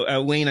the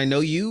show. Wayne, I know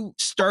you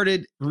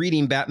started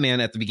reading Batman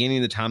at the beginning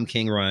of the Tom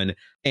King run,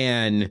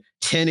 and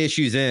 10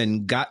 issues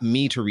in got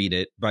me to read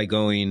it by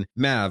going,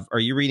 Mav, are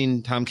you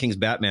reading Tom King's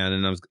Batman?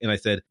 And I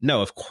said,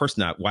 no, of course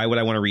not. Why would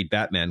I want to read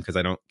Batman? Because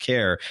I don't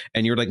care.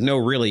 And you're like, no,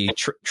 really,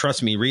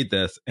 trust me, read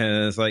this.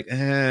 And it's like,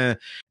 And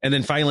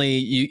then finally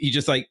you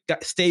just like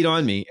stayed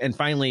on me. And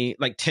finally,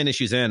 like 10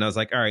 issues in, I was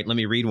like, all right, let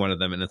me read one of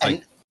them. And it's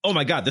like, oh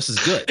my God, this is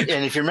good.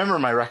 And if you remember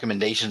my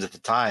recommendations at the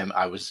time,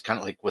 I was kind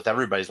of like with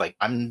everybody's like,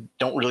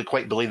 don't really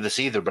quite believe this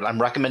either, but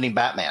I'm recommending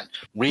Batman.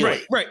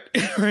 Really?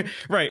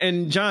 Right.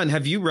 And John,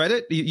 have you read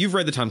it? You've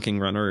read the Tom King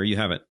run, or you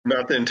haven't?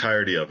 Not the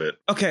entirety of it.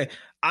 Okay.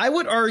 I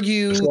would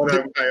argue It's one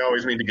I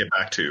always mean to get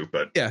back to,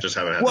 but just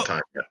haven't had the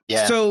time yet.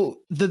 Yeah. So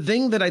the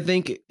thing that I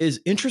think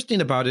is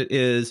interesting about it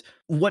is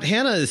what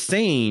Hannah is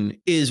saying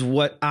is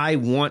what I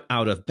want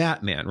out of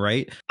Batman,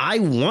 right? I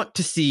want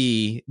to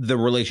see the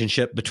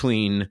relationship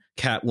between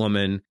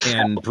Catwoman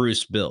and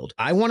Bruce build.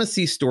 I want to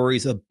see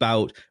stories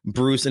about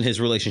Bruce and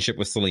his relationship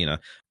with Selina,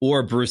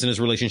 or Bruce and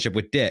his relationship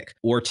with Dick,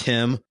 or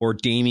Tim, or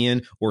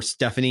Damian, or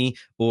Stephanie,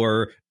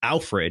 or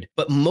Alfred.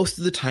 But most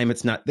of the time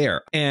it's not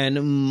there.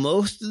 And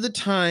most of the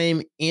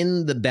time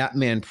in the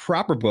Batman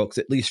proper books,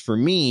 at least for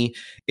me,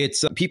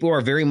 it's people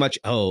are very much,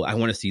 oh, I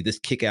want to see this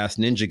kick-ass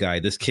ninja guy,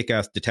 this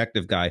kick-ass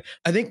detective guy.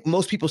 I think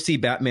most people see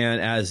Batman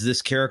as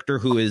this character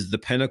who is the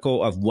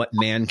pinnacle of what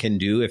man can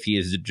do if he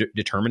is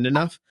determined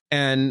enough.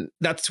 And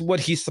that's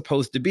what he's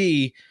supposed to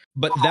be.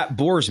 But that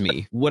bores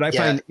me. What I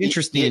find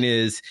interesting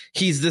is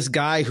he's this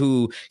guy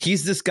who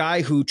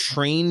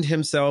trained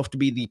himself to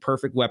be the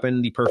perfect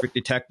weapon, the perfect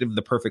detective,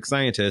 the perfect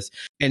scientist.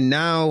 And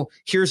now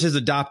here's his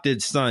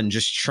adopted son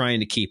just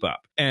trying to keep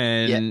up.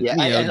 And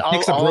and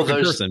picks a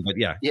broken person.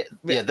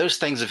 But those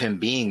things of him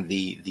being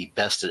the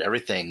best at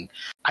everything,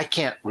 I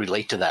can't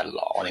relate to that at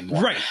all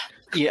anymore. Right.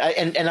 Yeah,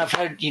 and I've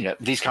had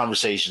these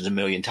conversations a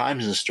million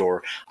times in the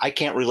store. I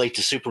can't relate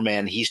to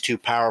Superman. He's too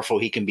powerful.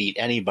 He can beat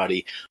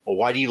anybody. Well,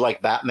 why do you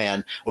like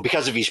Batman? Well,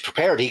 because if he's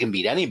prepared, he can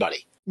beat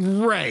anybody.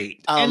 Right.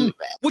 And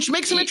which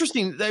makes him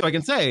interesting. I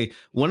can say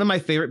one of my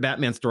favorite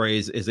Batman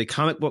stories is a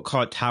comic book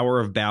called Tower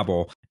of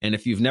Babel. And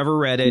if you've never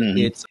read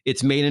it,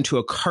 it's made into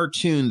a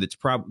cartoon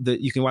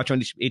that you can watch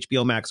on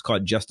HBO Max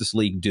called Justice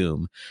League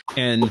Doom.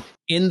 And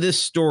in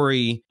this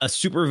story, a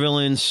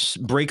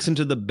supervillain breaks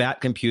into the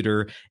Bat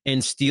computer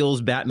and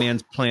steals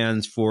Batman's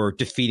plans for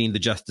defeating the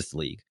Justice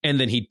League. And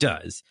then he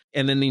does.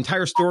 And then the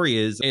entire story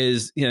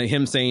is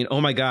him saying,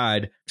 oh my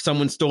God,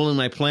 someone's stolen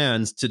my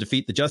plans to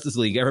defeat the Justice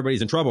League.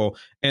 Everybody's in trouble.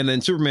 And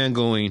then Superman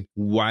going,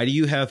 why do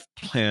you have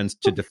plans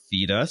to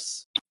defeat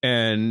us?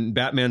 And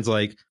Batman's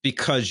like,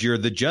 because you're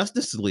the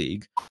Justice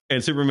League.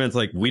 And Superman's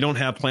like, we don't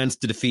have plans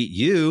to defeat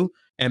you.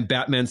 And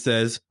Batman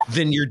says,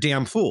 then you're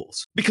damn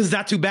fools. Because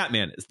that's who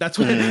Batman is. That's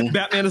what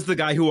Batman is, the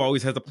guy who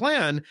always has a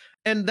plan.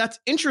 And that's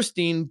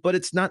interesting, but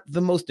it's not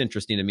the most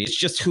interesting to me. It's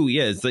just who he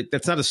is. Like,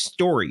 that's not a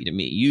story to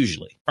me,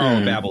 usually.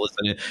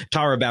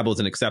 Tower of Babel is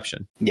an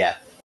exception. Yeah.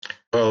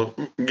 Well,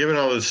 given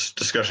all this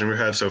discussion we've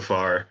had so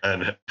far,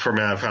 and for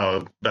Mav,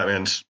 how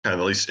Batman's kind of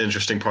the least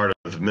interesting part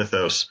of the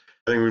mythos,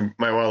 I think we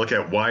might want to look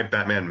at why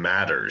Batman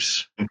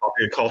matters in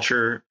popular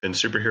culture and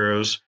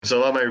superheroes. So a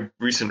lot of my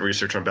recent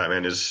research on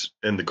Batman is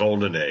in the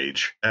Golden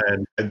Age.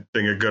 And I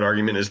think a good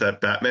argument is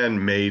that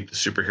Batman made the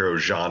superhero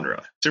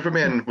genre.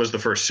 Superman was the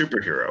first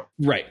superhero.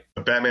 Right.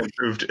 But Batman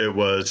proved it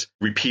was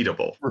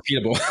repeatable.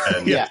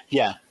 And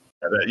yeah.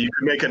 That you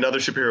could make another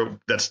superhero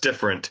that's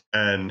different,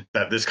 and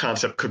that this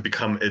concept could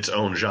become its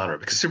own genre.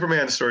 Because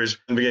Superman stories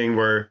in the beginning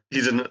where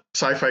he's a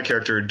sci-fi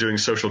character doing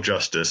social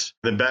justice.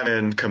 Then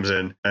Batman comes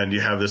in and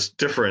you have this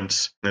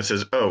difference that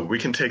says, oh, we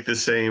can take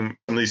some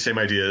of these same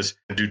ideas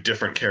and do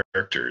different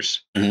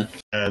characters. Mm-hmm.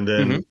 And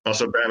then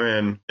also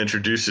Batman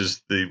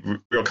introduces the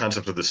real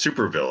concept of the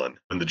supervillain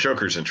when the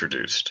Joker's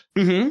introduced.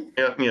 And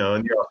you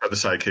also have the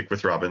sidekick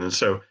with Robin. And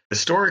so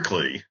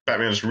historically,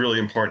 Batman is really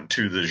important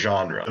to the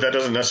genre. That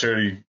doesn't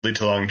necessarily lead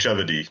to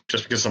longevity.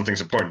 Just because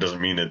something's important doesn't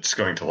mean it's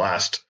going to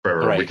last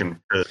forever. Right. We can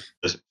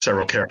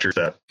several characters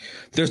that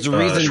there's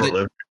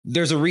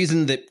a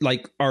reason that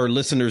like our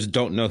listeners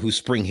don't know who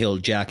Spring Hill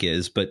Jack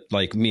is, but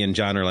like me and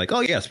John are like,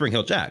 oh yeah, Spring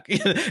Hill Jack.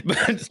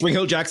 But Spring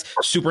Hill Jack's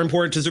super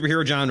important to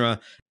superhero genre,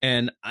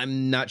 and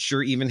I'm not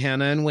sure even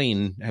Hannah and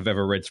Wayne have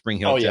ever read Spring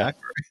Hill Jack.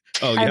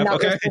 Oh yeah,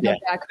 okay.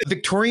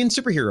 Victorian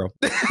superhero.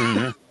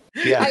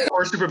 Yeah,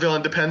 or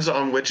supervillain depends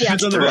on which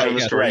version of the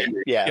story.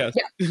 Yeah.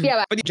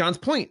 But John's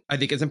point, I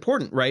think, is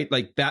important, right?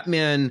 Like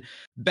Batman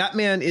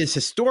is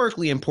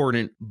historically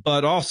important,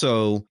 but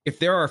also if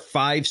there are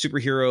 5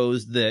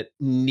 superheroes that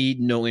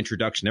need no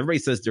introduction, everybody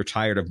says they're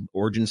tired of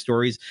origin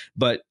stories,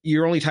 but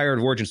you're only tired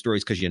of origin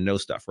stories because you know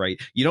stuff, right?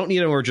 You don't need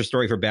an origin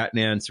story for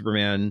Batman,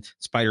 Superman,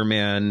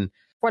 Spider-Man,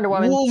 Wonder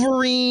Woman,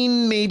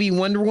 Wolverine, maybe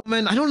Wonder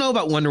Woman. I don't know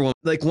about Wonder Woman.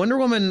 Like Wonder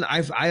Woman,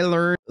 I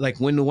learned like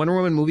when the Wonder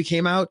Woman movie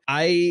came out,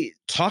 I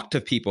talked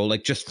to people,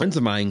 like just friends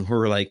of mine who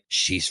were like,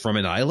 she's from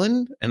an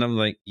island? And I'm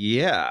like,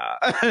 yeah.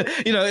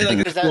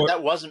 Because that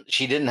wasn't,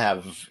 she didn't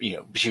have,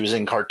 she was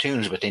in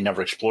cartoons, but they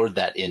never explored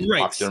that in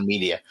popular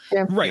media.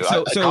 Yeah. Right.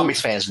 So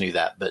comics fans knew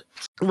that, but.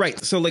 Right.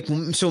 So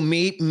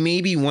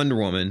maybe Wonder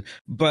Woman,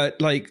 but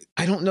like,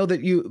 I don't know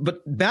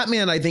but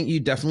Batman, I think you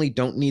definitely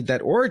don't need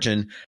that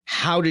origin.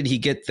 How did he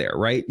get there?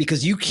 Right.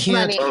 Because you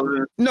can't.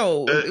 The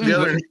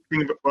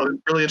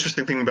really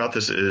interesting thing about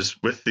this is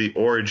with the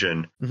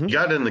origin, you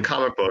got it in the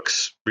comic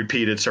books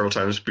repeated several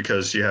times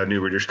because you had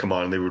new readers come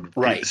on and they would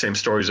repeat the same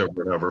stories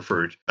over and over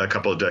for a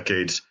couple of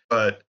decades.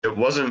 But it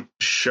wasn't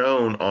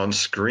shown on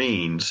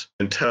screens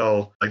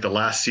until like the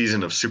last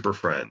season of Super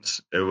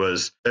Friends.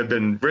 It had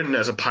been written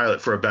as a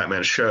pilot for a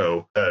Batman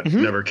show that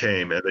never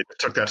came, and they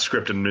took that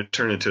script and it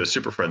turned into a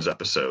Super Friends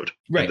episode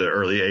in the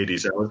early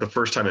 80s. That was the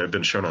first time it had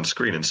been shown on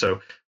screen. And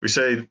so we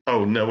say,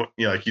 oh no,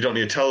 you don't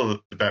need to tell the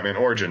Batman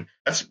origin.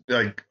 that's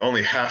like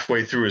only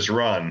halfway through his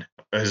run,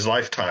 his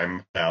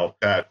lifetime now,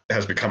 that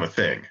has become a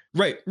thing.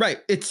 Right.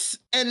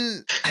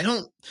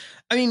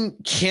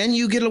 Can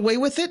you get away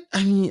with it?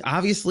 I mean,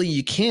 obviously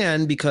you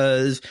can,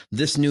 because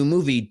this new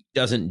movie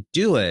doesn't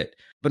do it.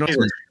 But He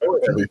doesn't show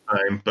it every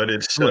time, but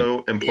it's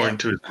so important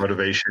to his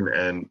motivation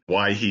and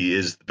why he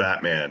is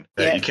Batman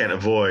that you can't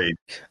avoid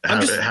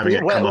having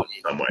it come up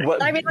some way.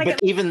 But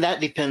even that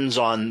depends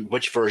on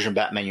which version of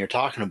Batman you're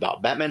talking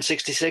about. Batman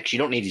 66, you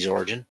don't need his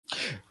origin.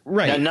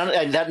 Right. None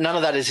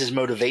of that is his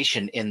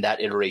motivation in that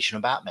iteration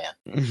of Batman.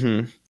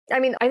 Mm-hmm. I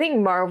mean, I think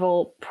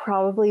Marvel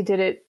probably did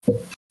it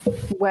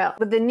well.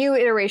 But the new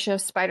iteration of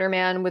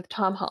Spider-Man with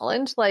Tom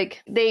Holland,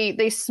 like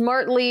they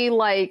smartly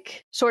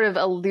like sort of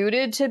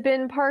alluded to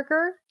Ben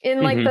Parker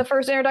in like the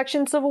first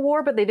introduction Civil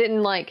War, but they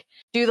didn't like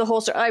do the whole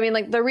story. I mean,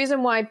 like the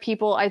reason why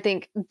people I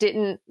think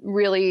didn't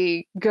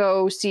really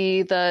go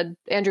see the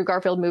Andrew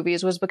Garfield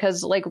movies was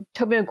because like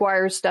Tobey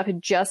Maguire's stuff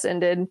had just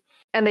ended.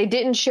 And they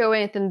didn't show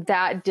anything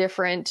that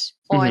different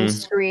on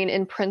screen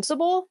in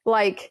principle.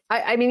 Like,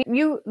 I mean,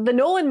 the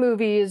Nolan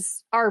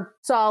movies are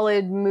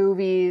solid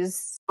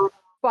movies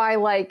by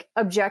like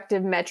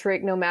objective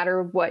metric, no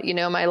matter what,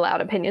 my loud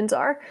opinions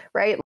are,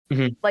 right?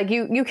 Like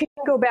you can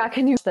go back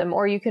and use them,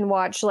 or you can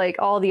watch like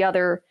all the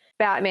other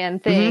Batman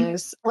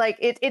things. Like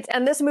it's,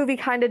 and this movie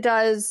kind of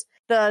does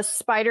the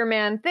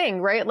Spider-Man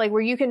thing, right? Like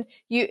where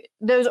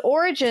those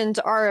origins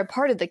are a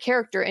part of the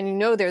character and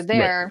they're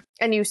there, right.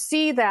 And you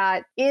see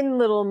that in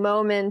little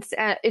moments,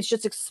 and it's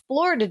just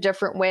explored a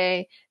different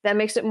way that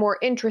makes it more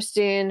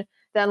interesting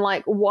than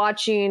like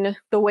watching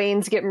the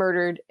Waynes get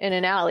murdered in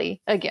an alley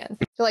again.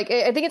 So like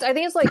I think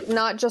it's like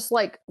not just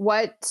like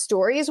what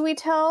stories we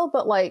tell,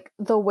 but like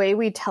the way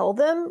we tell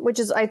them, which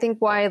is I think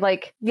why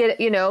like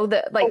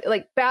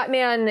like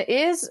Batman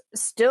is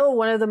still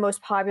one of the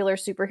most popular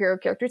superhero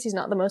characters. He's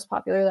not the most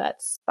popular.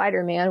 That's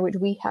Spider-Man, which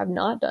we have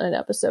not done an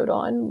episode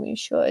on. We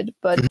should,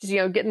 but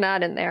getting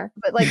that in there.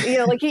 But like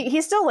like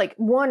he's still like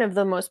one of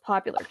the most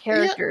popular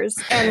characters,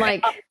 and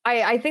like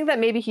I think that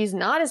maybe he's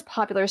not as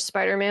popular as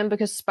Spider-Man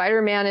because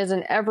Spider-Man is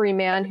an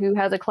everyman who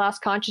has a class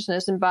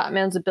consciousness and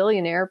Batman's a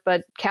billionaire,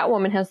 but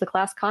Catwoman has the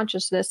class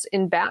consciousness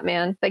in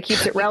Batman that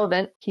keeps it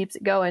relevant, keeps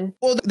it going.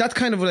 Well, that's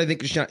kind of what I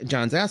think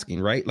John's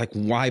asking, right? Like,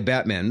 why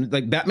Batman?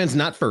 Like, Batman's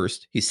not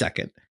first, he's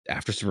second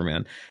after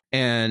Superman,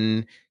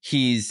 and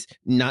he's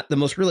not the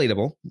most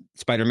relatable.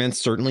 Spider-Man's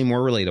certainly more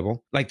relatable.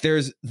 Like there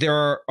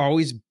are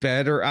always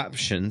better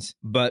options,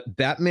 but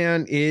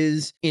Batman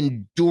is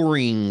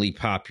enduringly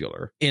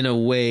popular in a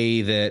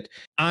way that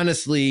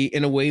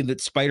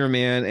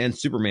Spider-Man and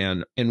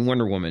Superman and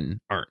Wonder Woman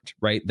aren't,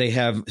 right? They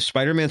have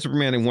Spider-Man,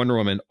 Superman, and Wonder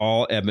Woman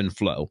all ebb and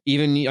flow.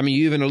 You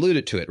even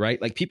alluded to it,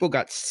 right? Like people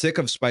got sick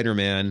of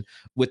Spider-Man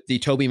with the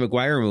Tobey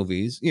Maguire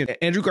movies.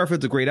 Andrew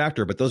Garfield's a great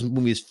actor, but those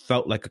movies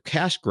felt like a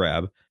cash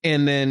grab.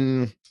 And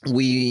then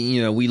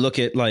we look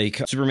at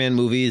like Superman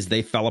movies,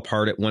 they fell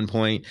apart at one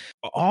point.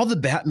 All the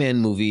Batman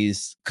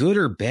movies, good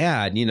or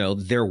bad,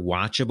 they're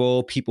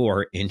watchable. People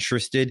are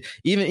interested.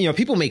 Even,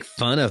 people make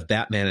fun of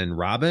Batman and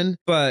Robin,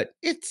 but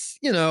it's,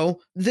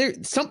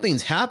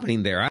 something's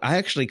happening there. I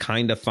actually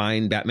kind of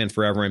find Batman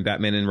Forever and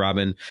Batman and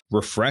Robin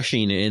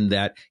refreshing in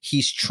that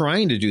he's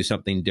trying to do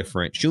something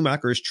different.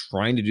 Schumacher is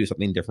trying to do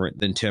something different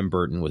than Tim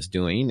Burton was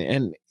doing.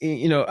 And,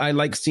 I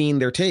like seeing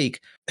their take.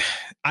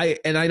 I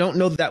don't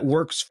know that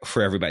works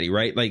for everybody,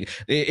 right? Like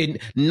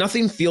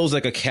nothing feels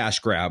like a cash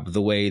grab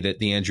the way that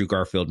the Andrew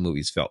Garfield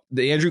movies felt.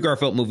 The Andrew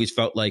Garfield movies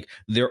felt like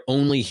they're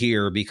only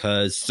here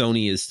because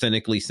Sony is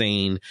cynically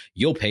saying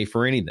you'll pay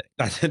for anything.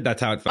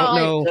 That's how it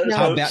felt.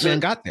 How Batman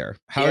got there.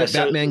 How did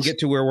Batman get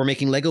to where we're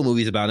making Lego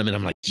movies about him? And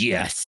I'm like,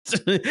 yes.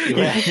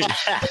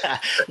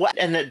 Well,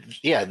 and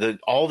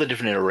all the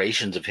different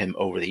iterations of him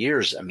over the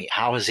years. I mean,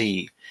 how is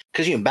he?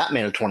 Because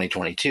Batman of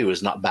 2022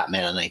 is not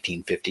Batman of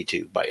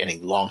 1952 by any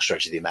long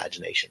stretch of the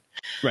imagination.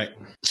 Right.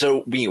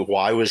 So,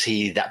 why was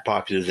he that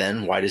popular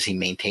then? Why does he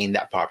maintain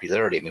that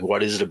popularity? I mean,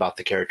 what is it about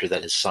the character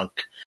that has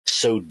sunk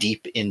so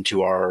deep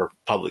into our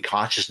public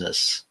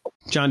consciousness?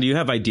 John, do you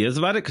have ideas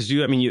about it? Because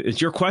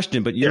it's your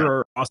question, but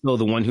you're also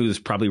the one who's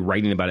probably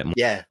writing about it more.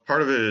 Yeah.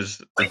 Part of it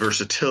is the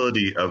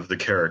versatility of the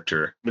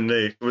character.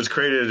 It was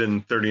created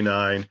in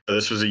 1939.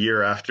 This was a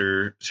year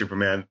after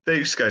Superman.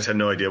 These guys had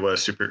no idea what a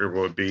superhero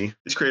would be.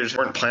 These creators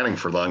weren't planning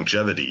for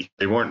longevity.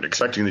 They weren't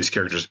expecting these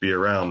characters to be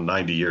around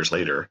 90 years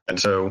later. And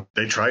so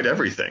they tried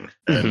everything.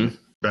 And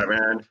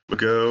Batman would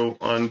go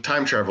on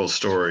time travel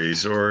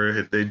stories,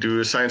 or they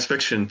do a science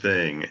fiction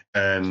thing.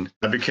 And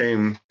that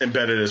became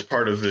embedded as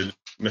part of the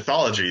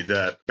mythology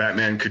that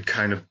Batman could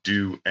kind of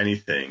do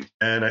anything.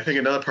 And I think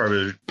another part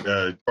of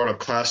it brought up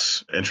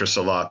class interests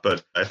a lot,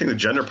 but I think the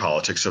gender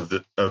politics of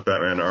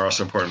Batman are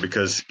also important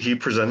because he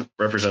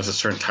represents a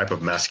certain type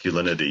of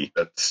masculinity,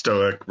 that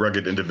stoic,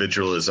 rugged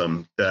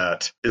individualism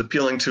that is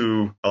appealing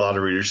to a lot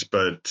of readers,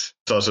 but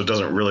it also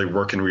doesn't really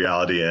work in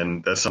reality,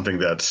 and that's something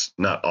that's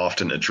not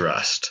often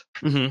addressed.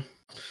 Mm-hmm.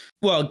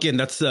 Well, again,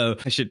 that's I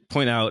should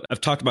point out,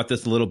 I've talked about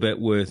this a little bit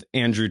with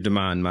Andrew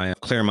Damon, my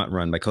Claremont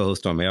run, my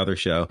co-host on my other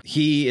show.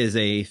 He is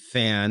a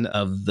fan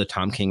of the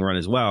Tom King run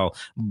as well,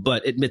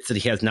 but admits that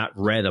he has not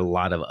read a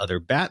lot of other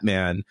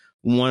Batman.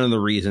 One of the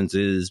reasons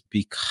is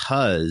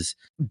because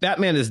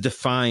Batman is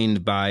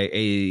defined by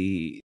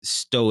a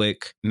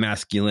stoic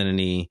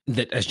masculinity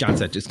that, as John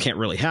said, just can't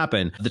really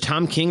happen. The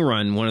Tom King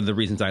run, one of the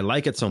reasons I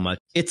like it so much,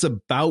 it's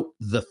about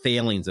the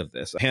failings of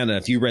this. Hannah,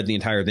 if you read the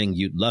entire thing,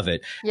 you'd love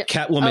it. Yep.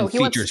 Catwoman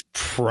features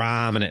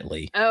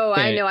prominently. Oh,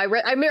 I know. I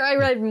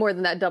read more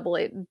than that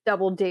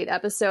double date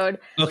episode.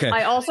 Okay.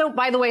 I also,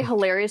 by the way,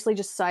 hilariously,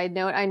 just side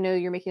note, I know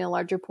you're making a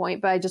larger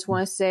point, but I just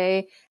want to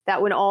say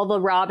that when all the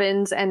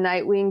Robins and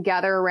Nightwing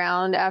gather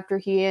around after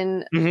he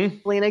and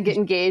Selina get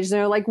engaged,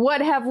 they're like,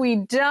 what have we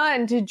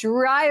done to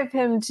drive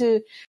him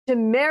to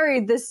marry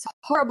this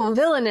horrible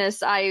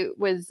villainess? I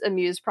was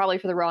amused, probably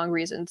for the wrong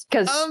reasons,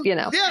 because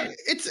Yeah,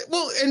 it's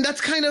and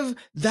that's kind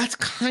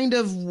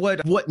of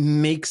what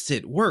makes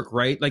it work,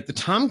 right? Like the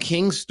Tom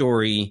King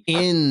story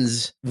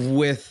ends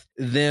with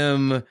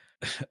them.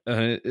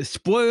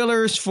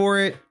 Spoilers for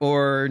it,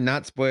 or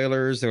not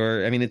spoilers,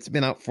 or I mean, it's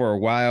been out for a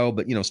while,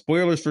 but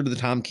spoilers for the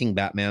Tom King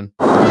Batman.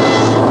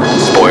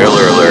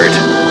 Spoiler alert.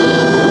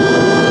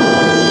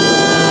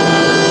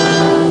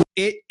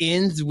 It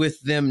ends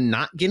with them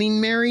not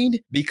getting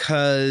married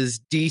because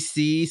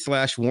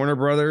DC / Warner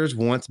Brothers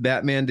wants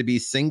Batman to be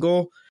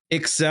single.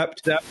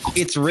 Except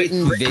it's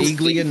written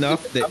vaguely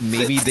enough that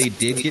maybe they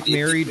did get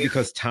married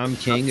because Tom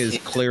King is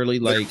clearly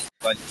like,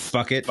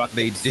 fuck it,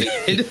 they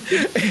did.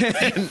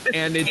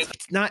 and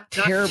it's not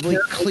terribly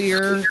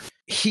clear.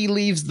 He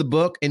leaves the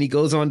book and he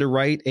goes on to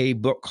write a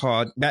book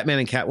called Batman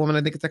and Catwoman,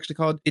 I think it's actually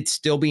called. It's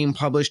still being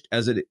published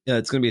as it's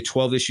going to be a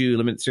 12-issue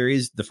limited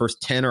series. The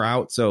first 10 are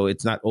out, so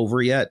it's not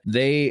over yet.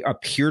 They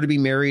appear to be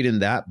married in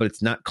that, but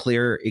it's not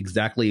clear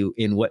exactly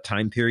in what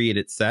time period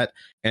it's set.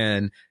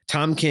 And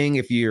Tom King,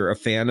 if you're a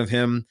fan of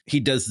him, he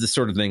does this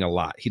sort of thing a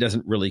lot. He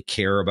doesn't really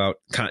care about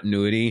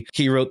continuity.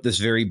 He wrote this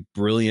very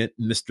brilliant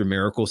Mr.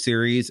 Miracle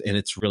series, and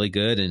it's really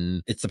good.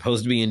 And it's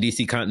supposed to be in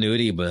DC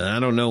continuity, but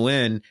I don't know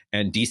when.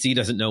 And DC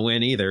doesn't know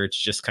when either.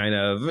 It's just kind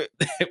of,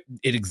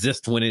 it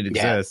exists when it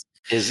exists.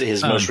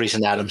 His most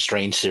recent Adam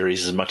Strange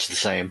series is much the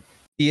same.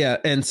 Yeah,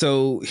 and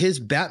so his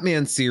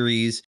Batman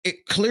series,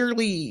 it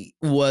clearly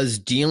was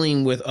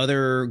dealing with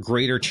other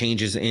greater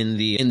changes in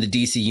the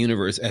DC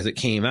universe as it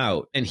came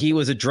out, and he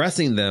was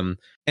addressing them.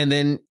 And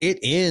then it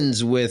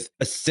ends with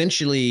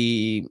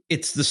essentially,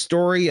 it's the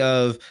story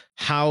of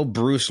how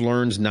Bruce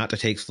learns not to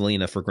take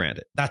Selina for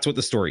granted. That's what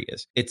the story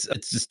is. It's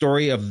the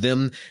story of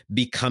them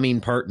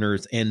becoming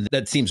partners. And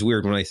that seems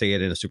weird when I say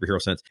it in a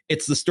superhero sense.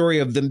 It's the story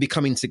of them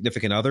becoming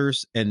significant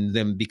others and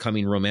them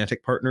becoming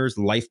romantic partners,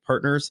 life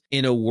partners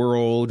in a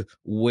world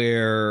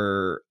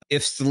where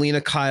if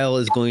Selina Kyle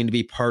is going to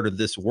be part of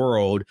this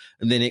world,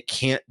 then it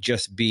can't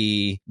just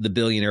be the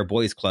Billionaire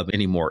Boys Club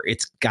anymore.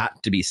 It's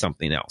got to be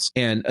something else.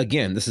 And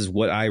again, this is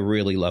what I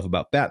really love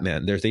about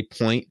Batman. There's a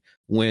point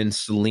when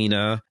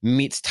Selina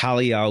meets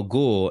Talia al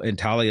Ghul, and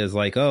Talia's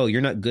like, oh,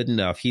 you're not good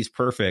enough. He's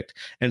perfect.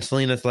 And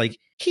Selina's like,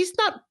 he's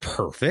not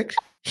perfect.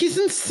 He's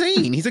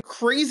insane. He's a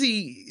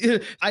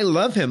crazy. I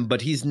love him,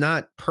 but he's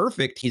not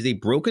perfect. He's a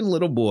broken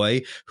little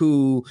boy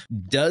who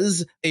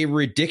does a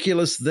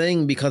ridiculous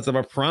thing because of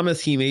a promise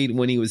he made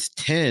when he was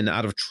 10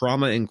 out of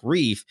trauma and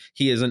grief.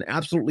 He is an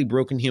absolutely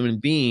broken human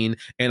being,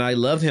 and I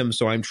love him,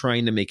 so I'm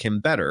trying to make him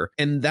better.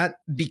 And that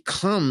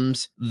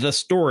becomes the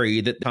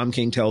story that Tom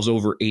King tells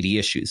over 80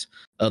 issues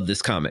of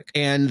this comic.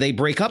 And they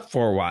break up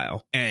for a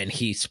while, and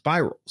he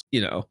spirals,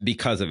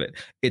 because of it.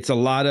 It's a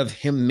lot of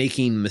him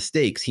making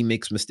mistakes. He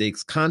makes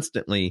mistakes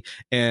constantly,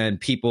 and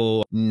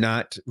people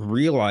not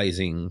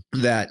realizing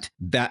that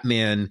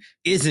Batman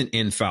isn't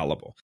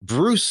infallible.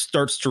 Bruce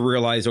starts to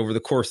realize over the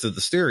course of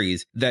the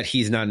series that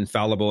he's not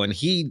infallible, and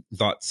he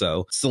thought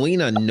so.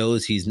 Selina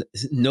knows he's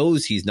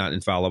not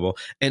infallible,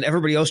 and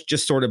everybody else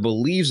just sort of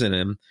believes in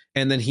him.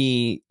 And then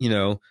he,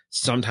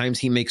 sometimes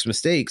he makes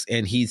mistakes,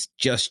 and he's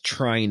just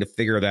trying to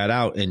figure that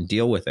out and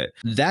deal with it.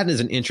 That is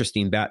an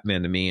interesting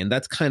Batman to me, and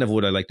that's kind of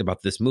what I liked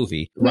about this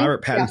movie.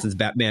 Robert Pattinson's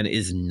Batman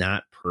is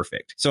not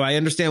perfect. So I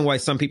understand why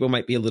some people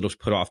might be a little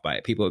put off by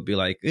it. People would be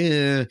like,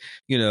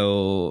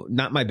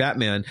 not my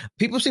Batman.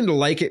 People seem to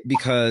like it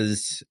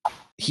because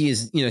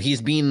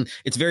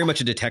it's very much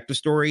a detective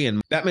story,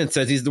 and Batman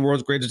says he's the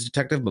world's greatest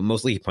detective, but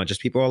mostly he punches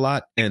people a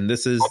lot. And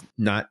this is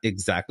not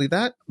exactly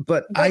that,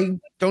 but I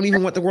don't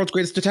even want the world's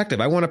greatest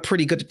detective. I want a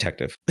pretty good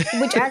detective.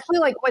 Which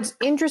actually, what's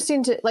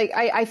interesting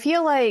I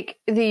feel like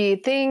the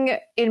thing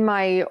in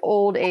my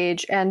old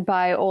age, and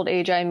by old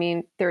age, I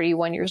mean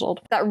 31 years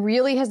old, that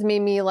really has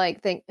made me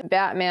think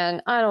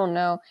Batman, I don't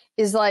know,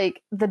 is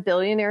the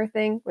billionaire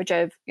thing, which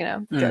I've,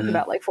 joked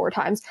about 4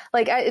 times.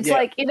 Is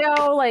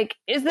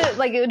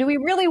it do we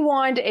really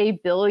want a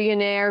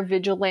billionaire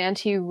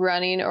vigilante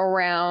running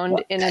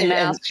around in a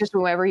mask just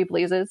whenever he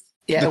pleases?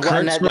 Yeah,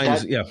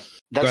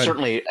 that's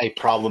certainly a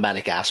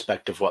problematic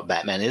aspect of what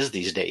Batman is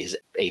these days.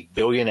 A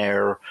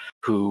billionaire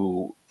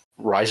who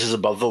rises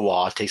above the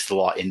law, takes the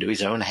law into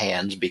his own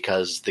hands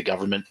because the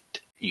government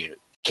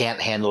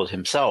can't handle it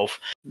himself,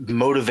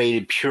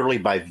 motivated purely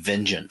by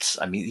vengeance.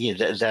 I mean,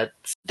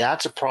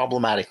 that's a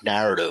problematic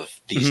narrative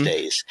these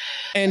days.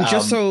 And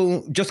just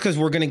because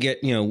we're gonna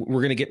get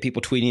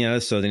people tweeting at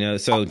us, so they know.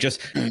 So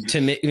just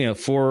to make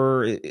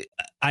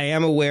I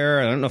am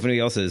aware, I don't know if anybody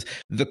else is,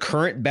 the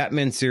current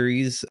Batman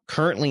series,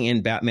 currently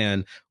in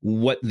Batman,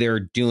 what they're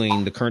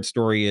doing, the current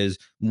story is,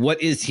 what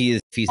is he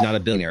if he's not a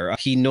billionaire?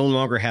 He no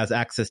longer has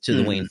access to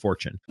the Wayne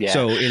fortune. Yeah.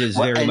 So it is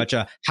very much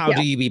a, how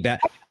do you be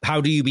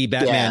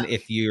Batman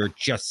if you're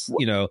just,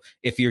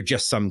 if you're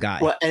just some guy?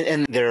 Well,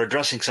 and they're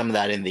addressing some of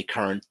that in the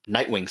current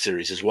Nightwing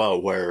series as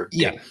well, where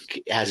Dick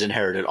has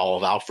inherited all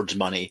of Alfred's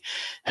money.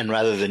 And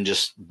rather than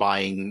just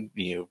buying,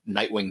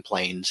 Nightwing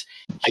planes,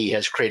 he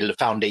has created a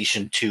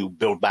foundation to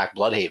build back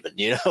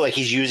Bloodhaven, like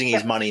he's using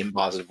his money in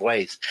positive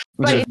ways.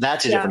 So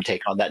that's a different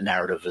take on that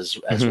narrative as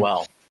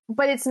well.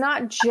 But it's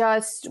not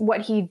just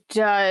what he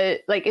does.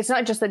 Like, it's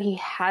not just that he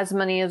has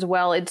money as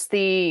well. It's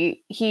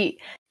he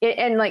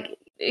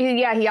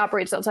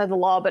operates outside the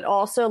law, but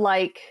also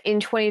like in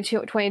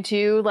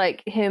 22,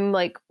 like him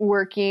like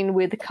working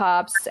with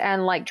cops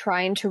and like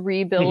trying to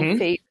rebuild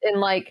faith in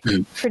like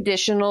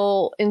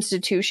traditional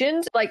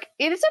institutions. Like,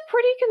 it is a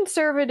pretty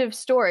conservative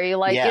story.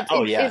 Like it's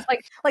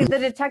like the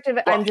detective.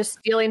 I'm just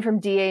stealing from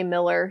D.A.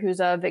 Miller, who's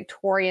a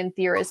Victorian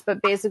theorist,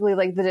 but basically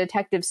like the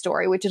detective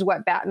story, which is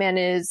what Batman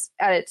is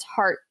at its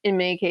heart in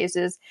many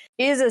cases,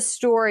 is a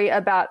story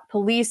about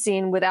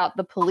policing without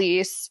the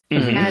police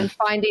and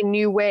finding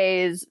new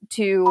ways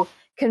to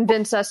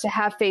convince us to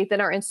have faith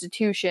in our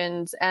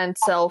institutions and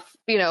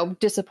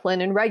discipline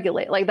and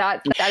regulate. Like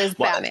that is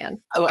Batman.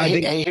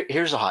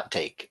 Here's a hot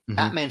take.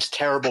 Batman's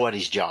terrible at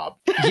his job.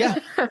 Yeah.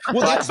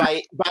 Well,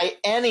 by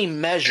any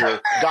measure,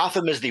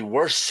 Gotham is the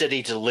worst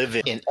city to live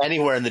in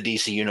anywhere in the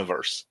DC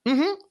universe.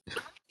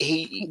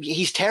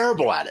 He's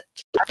terrible at it.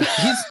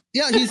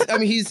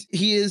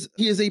 He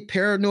is a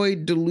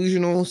paranoid,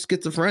 delusional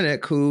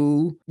schizophrenic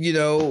who,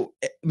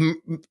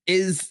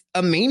 is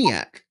a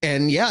maniac.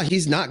 And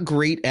he's not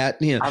great at,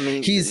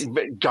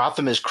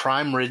 Gotham is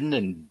crime ridden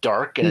and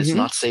dark, and it's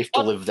not safe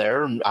to live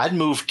there. I'd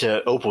move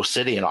to Opal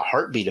City in a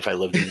heartbeat if I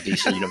lived in the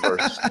DC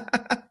universe.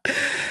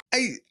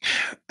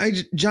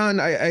 John,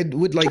 I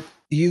would like,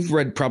 you've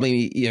read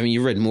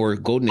you've read more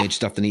Golden Age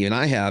stuff than even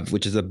I have,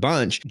 which is a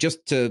bunch.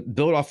 Just to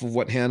build off of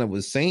what Hannah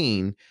was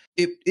saying,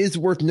 it is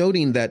worth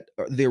noting that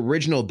the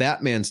original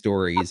Batman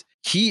stories,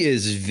 he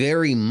is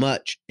very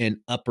much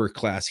an upper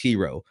class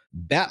hero.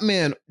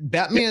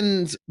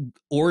 Batman's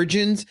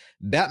origins,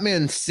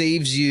 Batman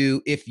saves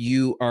you if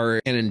you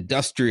are an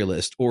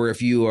industrialist or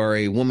if you are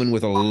a woman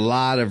with a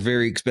lot of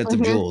very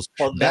expensive jewels.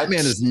 Well, Batman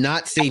is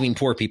not saving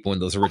poor people in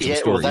those original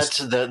stories. Well, that's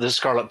the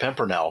Scarlet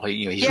Pimpernel.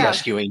 He's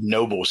rescuing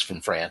nobles from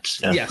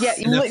France. Yes.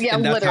 That's literally.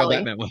 How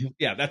Batman was.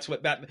 Yeah, that's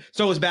what Batman.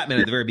 So was Batman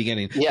at the very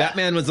beginning. Yeah.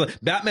 Batman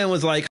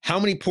was like, how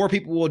many poor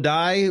people will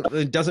die?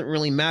 It doesn't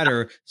really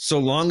matter so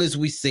long as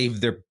we save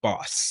their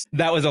boss.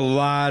 That was a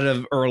lot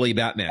of early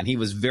Batman. He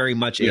was very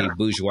much a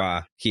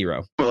bourgeois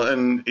hero. Well,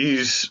 and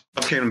he's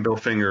upcame Bill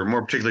Finger,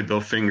 more particularly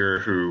Bill Finger,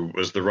 who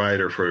was the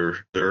writer for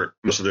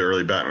most of the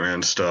early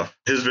Batman stuff.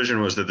 His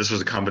vision was that this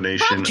was a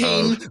combination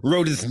of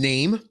wrote his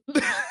name.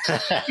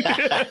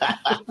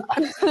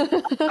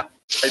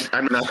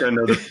 I'm not going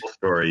to know the full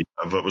story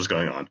of what was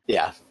going on.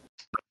 Yeah.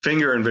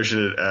 Finger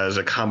envisioned it as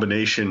a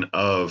combination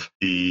of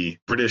the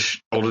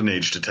British Golden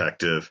Age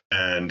detective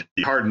and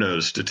the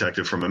hard-nosed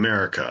detective from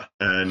America.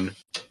 And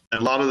a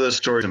lot of those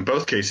stories in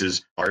both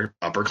cases are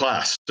upper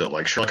class. So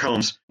like Sherlock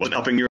Holmes wasn't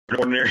helping your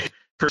ordinary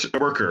person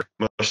worker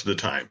most of the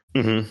time.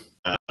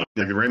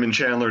 Like the Raymond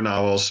Chandler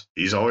novels,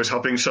 he's always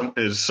helping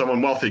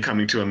someone wealthy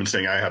coming to him and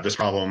saying, I have this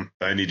problem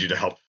that I need you to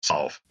help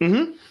solve.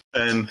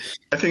 And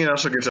I think it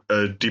also gets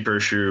a deeper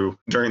issue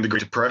during the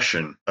Great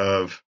Depression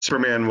of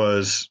Superman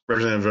was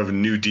representative of a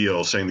New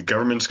Deal, saying the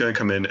government's going to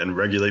come in and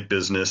regulate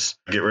business,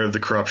 get rid of the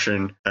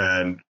corruption,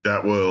 and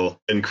that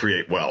will then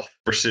create wealth.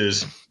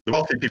 Versus the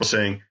wealthy people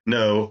saying,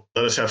 no,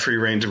 let us have free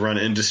reign to run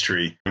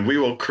industry, and we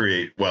will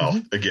create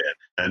wealth again.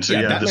 And so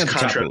this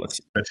contrast of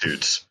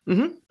attitudes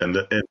in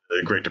the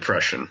Great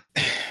Depression.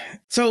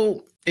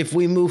 So if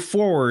we move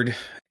forward,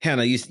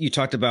 Hannah, you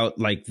talked about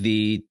like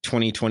the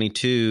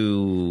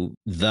 2022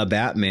 The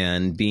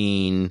Batman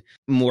being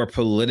more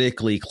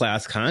politically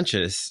class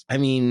conscious. I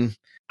mean,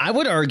 I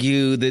would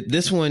argue that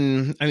this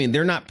one,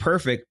 they're not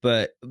perfect,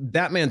 but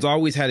Batman's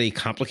always had a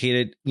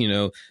complicated,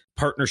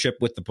 partnership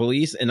with the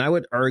police. And I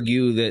would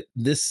argue that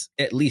this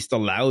at least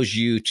allows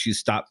you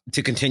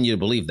to continue to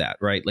believe that,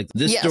 right? Like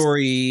this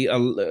story,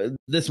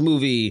 this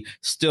movie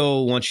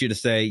still wants you to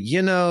say,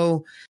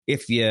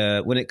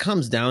 when it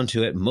comes down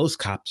to it, most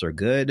cops are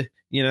good.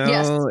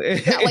 I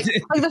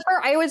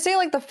would say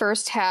like the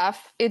first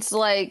half, it's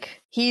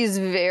like he's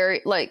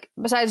very like,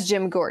 besides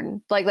Jim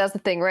Gordon, like that's the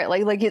thing, right?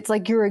 Like it's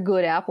like you're a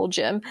good apple,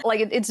 Jim.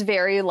 Like it's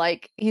very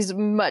like he's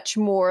much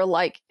more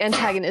like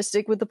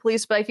antagonistic with the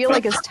police. But I feel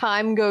like as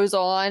time goes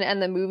on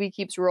and the movie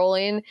keeps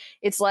rolling,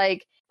 it's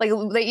like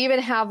they even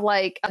have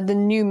like the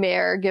new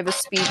mayor give a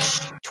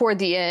speech toward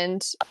the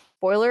end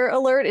spoiler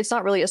alert. It's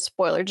not really a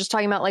spoiler, just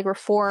talking about like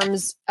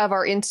reforms of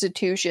our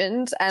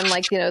institutions, and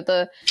like, you know,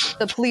 the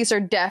police are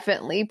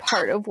definitely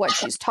part of what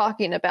she's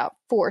talking about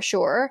for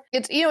sure.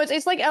 It's, you know,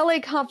 it's like LA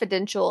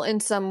Confidential in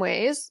some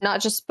ways,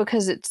 not just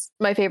because it's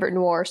my favorite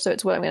noir, so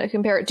it's what I'm going to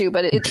compare it to,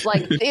 but it's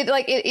like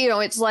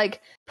it's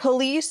like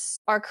police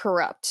are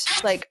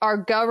corrupt, like our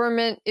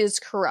government is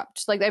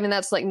corrupt. Like, I mean,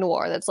 that's like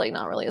noir, that's like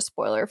not really a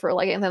spoiler for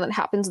like anything that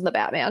happens in the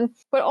Batman,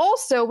 but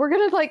also we're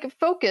gonna like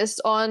focus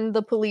on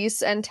the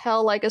police and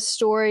tell like a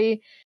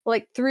story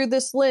like through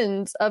this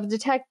lens of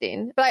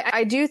detecting. But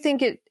I do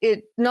think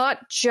it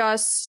not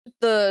just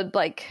the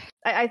like,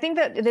 I think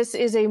that this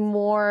is a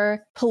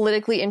more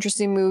politically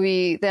interesting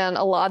movie than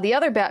a lot of the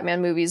other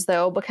Batman movies,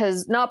 though,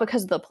 because not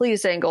because of the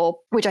police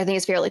angle, which I think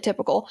is fairly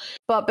typical,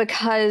 but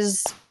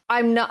because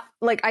I'm not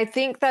like, I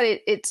think that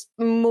it's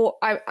more,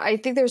 I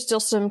think there's still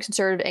some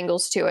conservative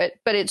angles to it,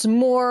 but it's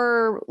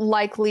more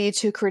likely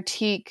to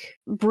critique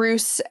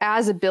Bruce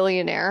as a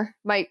billionaire.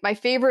 My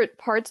favorite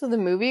parts of the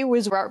movie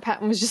was Robert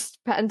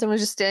Pattinson was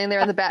just standing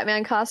there in the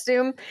Batman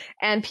costume,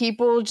 and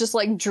people just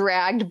like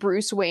dragged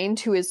Bruce Wayne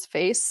to his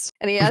face,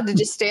 and he had to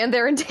just stand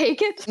there and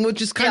take it.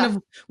 Which is kind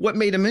of what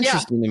made him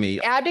interesting to me.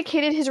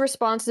 Abdicated his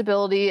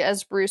responsibility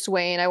as Bruce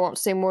Wayne. I won't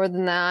say more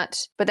than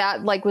that, but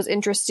that like was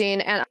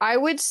interesting. And I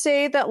would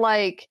say that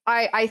like,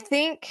 I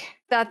think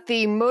that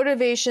the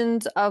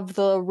motivations of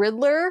the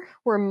Riddler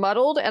were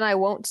muddled, and I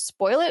won't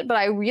spoil it, but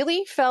I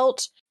really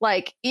felt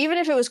like, even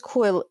if it was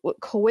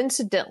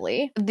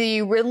coincidentally,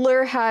 the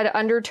Riddler had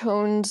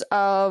undertones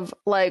of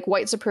like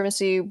white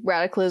supremacy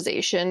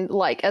radicalization,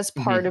 like as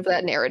part of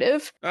that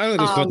narrative. I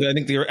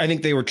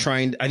think they were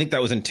trying. I think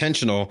that was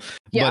intentional,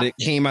 but it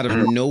came out of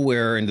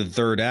nowhere in the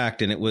third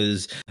act, and it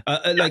was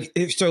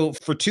so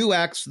for 2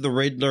 acts, the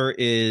Riddler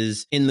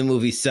is in the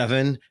movie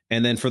 7,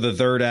 and then for the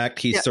third act,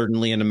 he's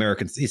suddenly an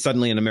American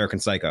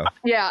Psycho.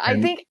 Yeah,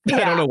 I think I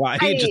don't know why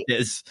he just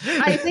is.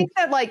 I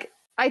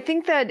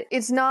think that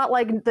it's not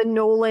like the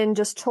Nolan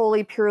just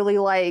totally purely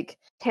like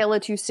Tale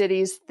of Two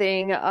Cities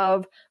thing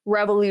of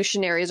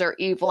revolutionaries are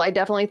evil. I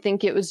definitely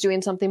think it was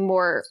doing something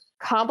more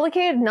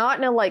complicated, not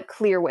in a like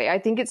clear way. I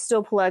think it's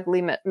still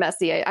politically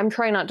messy. I'm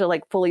trying not to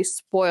like fully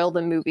spoil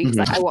the movie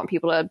because I want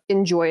people to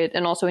enjoy it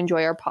and also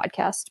enjoy our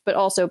podcast. But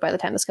also, by the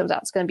time this comes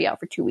out, it's going to be out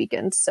for 2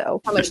 weekends.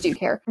 So how much do you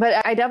care?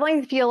 But I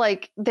definitely feel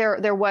like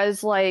there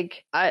was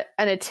like an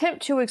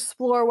attempt to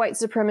explore white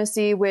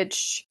supremacy,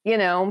 which, you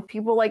know,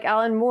 people like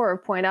Alan Moore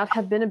point out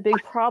have been a big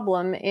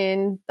problem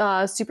in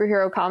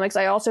superhero comics.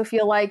 I also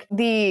feel like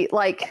the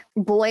like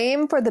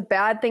blame for the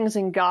bad things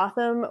in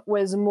Gotham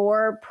was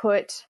more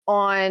put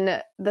on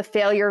the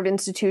failure of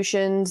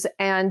institutions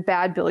and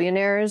bad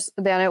billionaires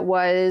than it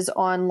was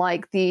on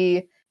like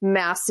the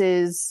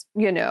masses,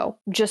 you know,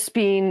 just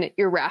being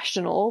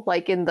irrational,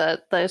 like in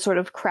the sort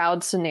of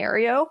crowd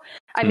scenario.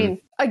 I mean,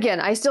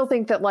 again, I still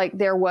think that like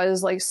there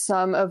was like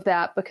some of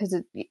that, because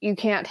you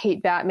can't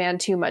hate Batman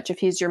too much if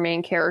he's your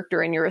main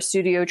character and you're a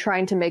studio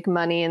trying to make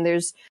money, and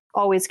there's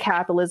always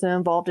capitalism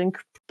involved in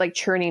like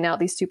churning out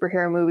these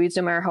superhero movies,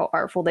 no matter how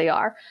artful they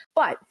are.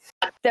 But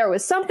there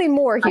was something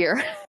more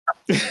here.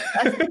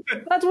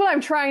 That's what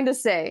I'm trying to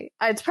say.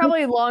 It's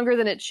probably longer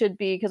than it should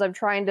be because I'm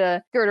trying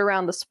to skirt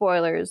around the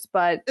spoilers,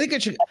 but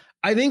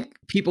I think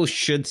people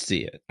should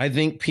see it. I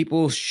think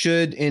people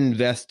should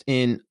invest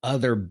in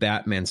other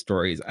Batman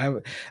stories. I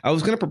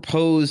was going to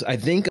propose, I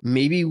think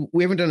maybe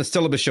we haven't done a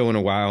syllabus show in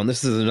a while, and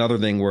this is another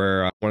thing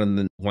where one of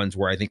the ones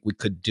where I think we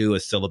could do a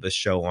syllabus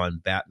show on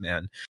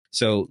Batman.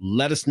 So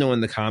let us know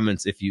in the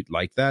comments if you'd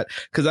like that,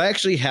 because I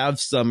actually have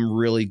some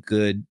really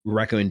good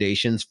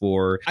recommendations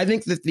for. I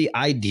think that the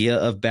idea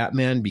of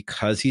Batman,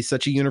 because he's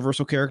such a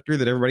universal character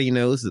that everybody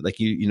knows, that like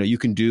you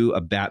can do a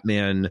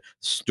Batman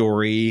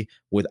story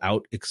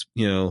without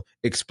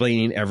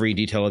explaining every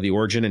detail of the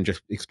origin and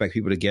just expect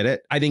people to get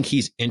it. I think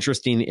he's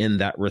interesting in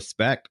that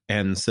respect,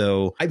 and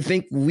so I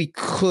think we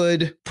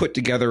could put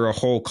together a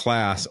whole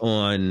class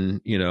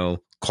on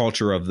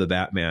culture of the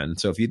Batman.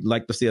 So if you'd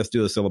like to see us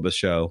do a syllabus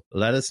show,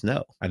 let us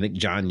know. I think,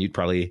 John, you'd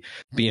probably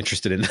be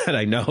interested in that.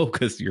 I know,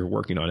 because you're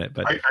working on it.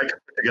 But I can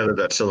put together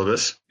that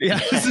syllabus. Yeah.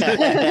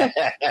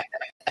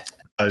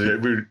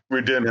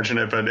 We did mention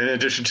it, but in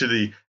addition to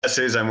the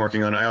essays I'm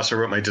working on, I also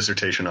wrote my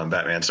dissertation on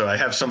Batman, so I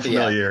have some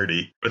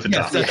familiarity with the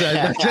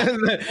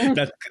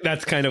topic.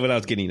 That's kind of what I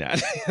was getting at.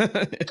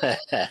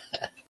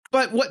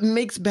 But what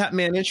makes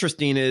Batman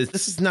interesting is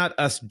this is not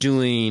us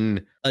doing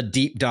a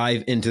deep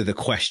dive into the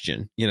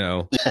question,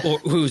 or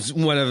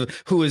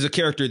who is a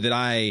character that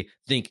I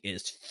think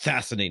is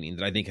fascinating,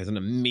 that I think has an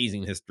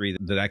amazing history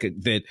that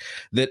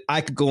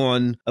I could go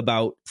on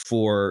about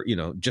for,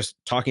 just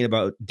talking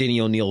about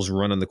Denny O'Neil's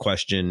run on the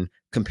question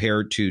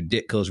compared to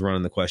Ditko's run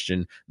on the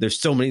question. There's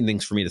so many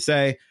things for me to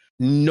say.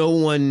 No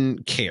one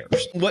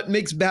cares. What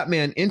makes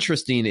Batman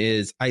interesting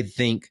is I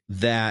think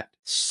that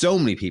so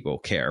many people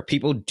care.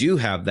 People do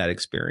have that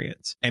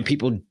experience, and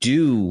people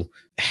do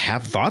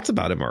have thoughts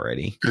about him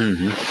already.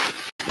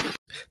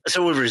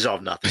 So we've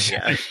resolved nothing.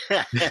 Yeah.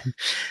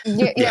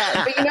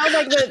 Yeah. But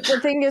like the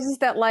thing is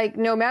that like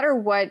no matter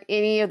what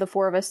any of the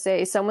four of us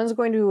say, someone's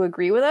going to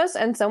agree with us,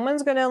 and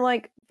someone's going to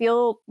like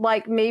feel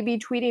like maybe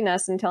tweeting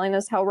us and telling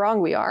us how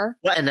wrong we are.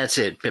 Well, and that's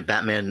it.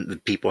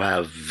 Batman people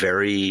have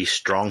very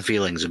strong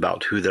feelings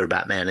about who their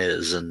Batman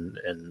is and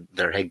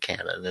their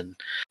headcanon. And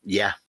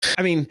yeah.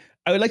 I mean,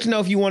 I would like to know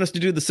if you want us to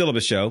do the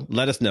syllabus show.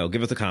 Let us know.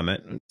 Give us a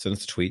comment. Send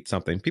us a tweet,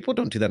 something. People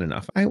don't do that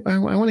enough. I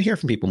want to hear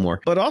from people more.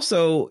 But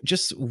also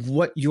just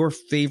what your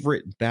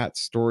favorite Bat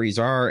stories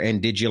are,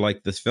 and did you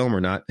like this film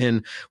or not?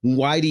 And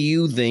why do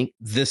you think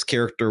this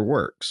character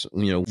works?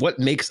 What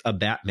makes a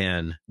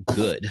Batman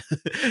good?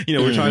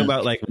 We're talking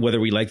about like whether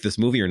we like this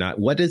movie or not.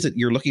 What is it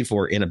you're looking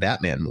for in a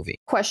Batman movie?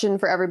 Question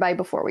for everybody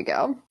before we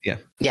go. Yeah.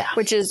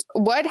 Which is,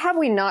 what have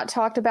we not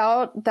talked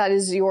about that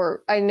is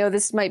I know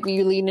this might be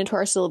you leading into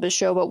our syllabus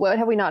show, but what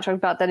have we not talked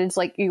about that is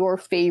like your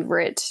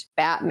favorite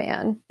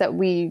Batman that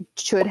we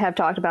should have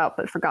talked about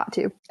but forgot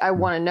to? I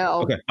want to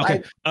know.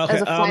 Okay.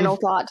 As a final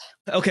thought.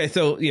 Okay,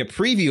 so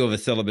preview of a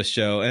syllabus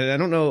show, and I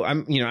don't know.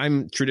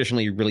 I'm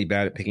traditionally really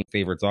bad at picking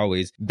favorites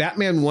always.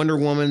 Batman, Wonder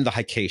Woman, the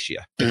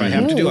Hycatia. If I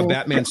have to do a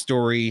Batman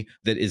story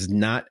that is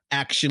not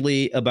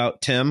actually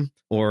about Tim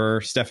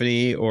or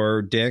Stephanie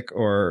or Dick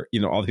or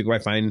all the people I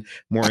find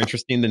more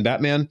interesting than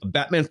Batman, a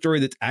Batman story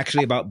that's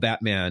actually about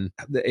Batman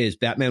is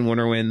Batman,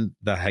 Wonder Woman,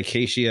 the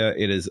Hycatia.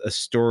 It is a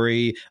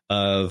story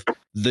of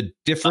the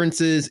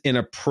differences in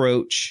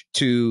approach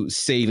to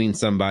saving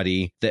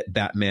somebody that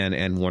Batman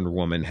and Wonder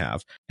Woman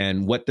have.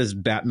 And what does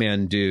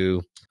Batman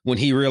do when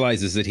he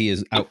realizes that he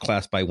is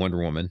outclassed by Wonder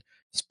Woman?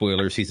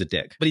 Spoilers, he's a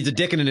dick. But he's a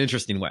dick in an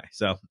interesting way.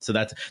 So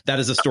that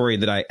is a story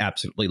that I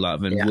absolutely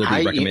love and will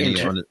be recommending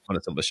it on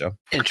a syllabus show.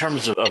 In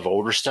terms of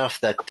older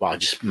stuff,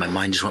 my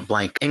mind just went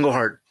blank.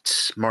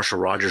 Englehart's Marshall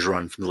Rogers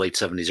run from the late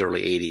 70s,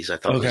 early 80s, I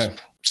thought was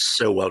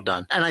so well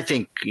done. And I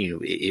think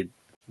it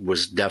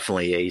was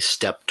definitely a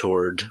step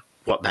toward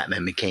what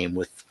Batman became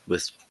with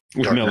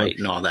Dark Knight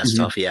and all that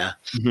stuff. Yeah.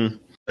 Mm-hmm.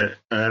 And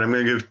I'm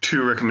going to give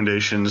two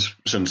recommendations,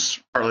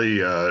 since partly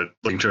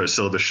looking to a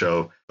syllabus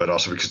show, but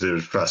also because they're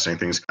fascinating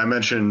things. I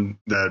mentioned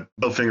that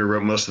Bill Finger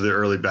wrote most of the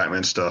early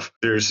Batman stuff.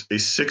 There's a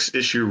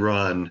 6-issue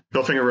run.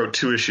 Bill Finger wrote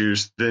 2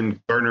 issues, then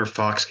Gardner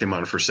Fox came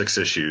on for 6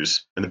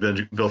 issues, and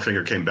then Bill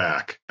Finger came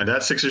back. And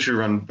that 6-issue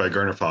run by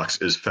Gardner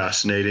Fox is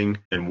fascinating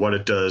in what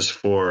it does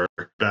for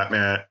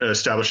Batman,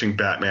 establishing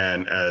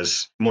Batman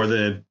as more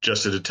than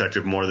just a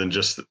detective, more than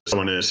just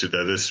someone in a suit.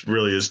 That this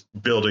really is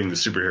building the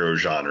superhero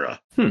genre.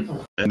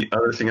 And the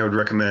other thing I would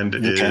recommend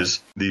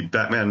is the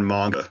Batman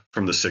manga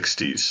from the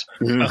 60s.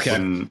 Okay.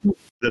 When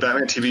the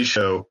Batman TV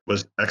show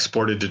was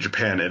exported to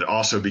Japan, it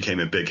also became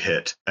a big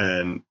hit.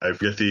 And I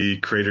forget the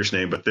creator's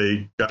name, but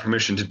they got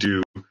permission to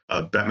do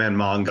a Batman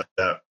manga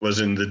that was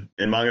in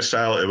manga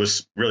style. It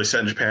was really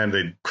set in Japan.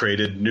 They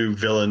created new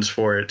villains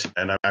for it.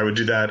 And I would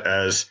do that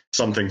as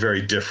something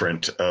very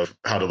different of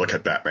how to look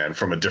at Batman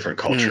from a different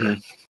culture.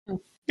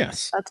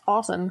 Yes. That's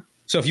awesome.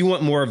 So if you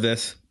want more of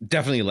this,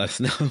 definitely let us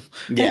know.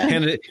 Yeah.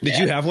 Hannah, did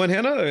you have one,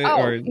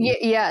 Hannah?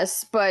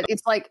 Yes, but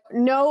it's like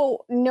no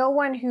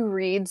one who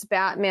reads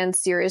Batman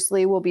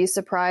seriously will be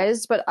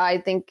surprised, but I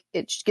think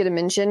it should get a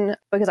mention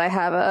because I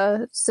have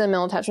a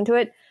sentimental attachment to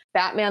it.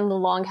 Batman The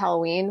Long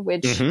Halloween,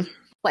 which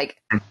like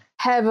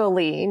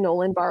heavily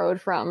Nolan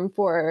borrowed from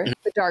for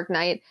The Dark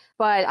Knight,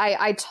 but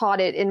I taught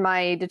it in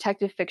my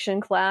detective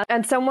fiction class,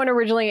 and someone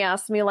originally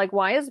asked me like,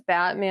 why is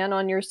Batman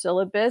on your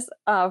syllabus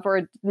for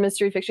a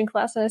mystery fiction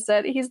class? And I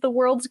said, he's the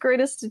world's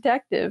greatest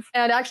detective.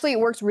 And actually it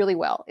works really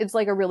well. It's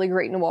like a really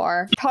great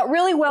noir. Taught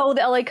really well with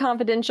LA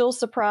Confidential.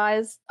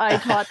 Surprise. I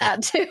taught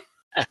that too.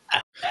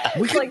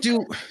 We should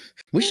do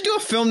a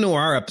film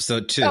noir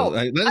episode too.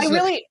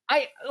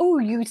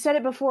 You said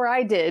it before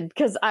I did,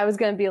 because I was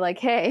going to be like,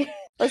 hey,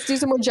 let's do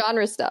some more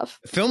genre stuff.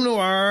 Film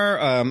noir.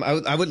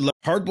 I would love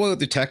hardboiled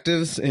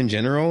detectives in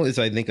general. Is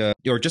I think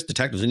or just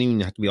detectives. It doesn't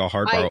even have to be all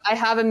hardboiled. I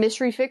have a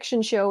mystery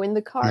fiction show in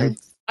the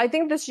cards. I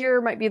think this year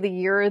might be the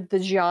year of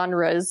the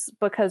genres,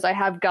 because I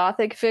have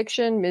gothic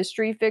fiction,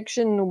 mystery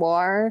fiction,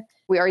 noir.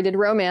 We already did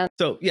romance.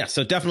 So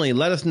definitely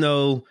let us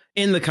know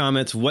in the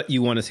comments what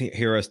you want to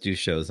hear us do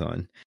shows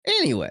on.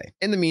 Anyway,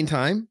 in the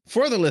meantime,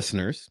 for the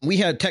listeners, we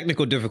had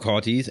technical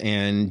difficulties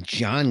and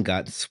John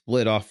got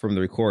split off from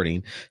the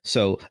recording.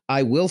 So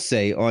I will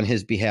say on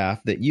his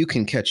behalf that you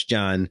can catch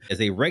John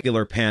as a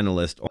regular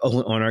panelist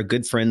on our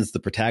Good Friends, the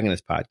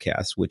Protagonist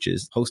podcast, which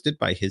is hosted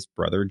by his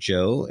brother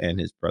Joe and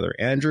his brother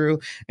Andrew.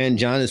 And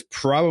John is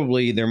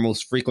probably their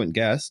most frequent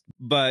guest.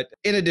 But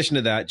in addition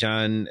to that,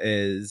 John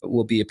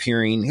will be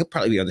appearing. He'll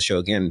probably be on the show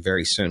again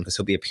very soon, because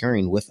he'll be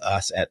appearing with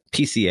us at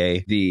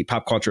PCA, the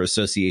Pop Culture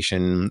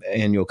Association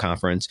annual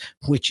conference,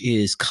 which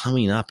is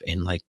coming up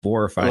in like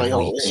 4 or 5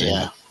 weeks.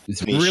 Yeah.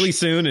 It's really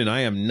soon, and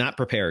I am not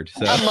prepared.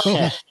 So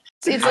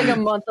it's like a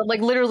month,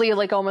 like literally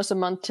like almost a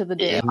month to the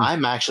day. Yeah,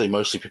 I'm actually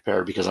mostly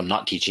prepared because I'm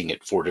not teaching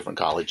at 4 different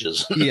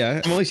colleges.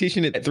 Yeah, I'm only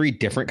teaching at 3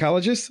 different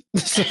colleges.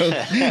 So.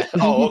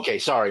 Oh, okay.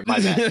 Sorry, my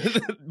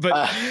bad.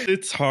 But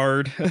it's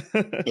hard.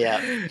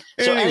 Yeah.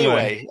 So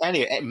anyway,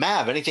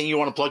 Mav, anything you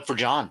want to plug for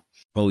John?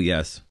 Oh,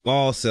 yes.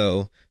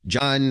 Also,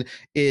 John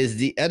is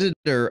the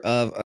editor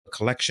of a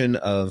collection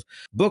of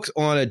books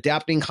on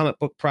adapting comic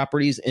book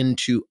properties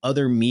into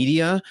other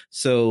media.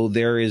 So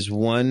there is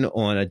one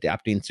on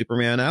adapting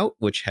Superman out,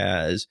 which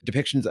has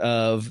depictions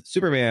of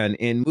Superman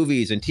in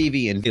movies and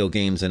TV and video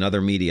games and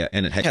other media.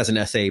 And it has an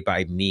essay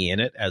by me in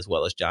it, as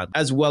well as John,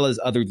 as well as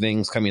other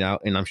things coming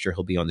out. And I'm sure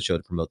he'll be on the show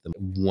to promote them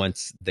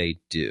once they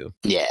do.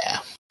 Yeah.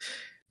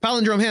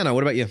 Palindrome Hannah,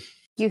 what about you?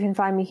 You can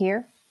find me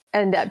here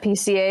and at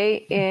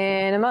PCA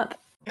in a month.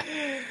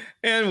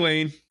 And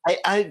Wayne.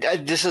 I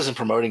this isn't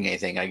promoting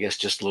anything. I guess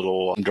just a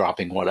little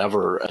dropping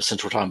whatever,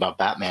 since we're talking about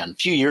Batman. A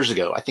few years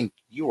ago, I think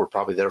you were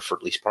probably there for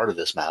at least part of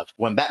this, Mav.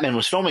 When Batman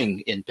was filming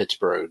in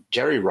Pittsburgh,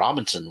 Jerry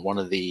Robinson, one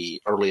of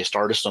the earliest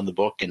artists on the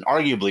book and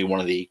arguably one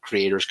of the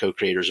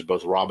co-creators of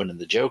both Robin and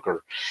the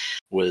Joker,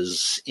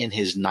 was in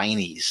his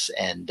 90s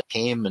and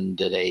came and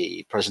did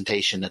a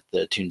presentation at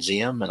the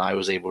Toonseum, and I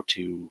was able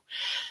to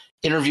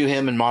interview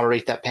him and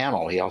moderate that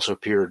panel. He also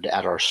appeared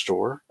at our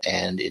store,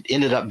 and it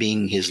ended up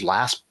being his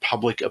last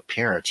public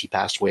appearance. He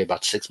passed away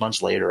about 6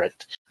 months later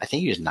at, I think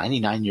he was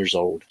 99 years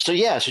old. So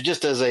yeah, so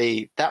just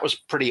that was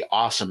pretty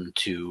awesome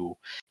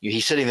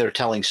he's sitting there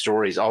telling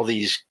stories, all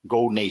these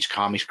golden age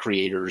comics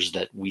creators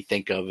that we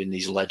think of in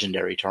these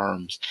legendary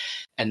terms.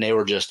 And they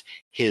were just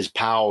his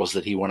pals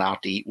that he went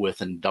out to eat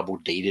with and double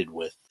dated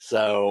with.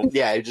 So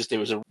yeah, it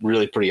was a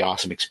really pretty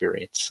awesome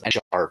experience. And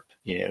sharp,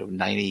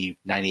 90,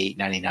 98,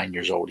 99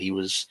 years old. He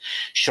was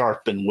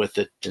sharp and with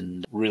it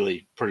and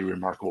really pretty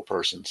remarkable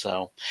person.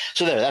 So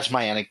that's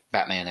my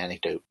Batman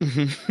anecdote.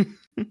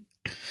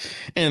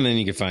 And then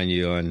you can find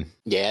you on.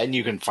 Yeah, and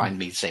you can find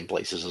me the same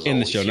places as in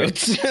always. The show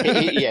notes.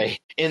 Yeah,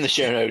 in the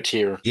show notes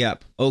here.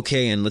 Yep.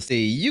 Okay, and let's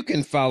see. You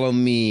can follow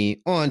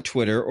me on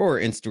Twitter or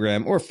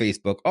Instagram or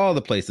Facebook, all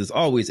the places,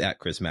 always at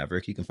Chris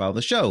Maverick. You can follow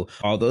the show,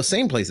 all those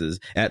same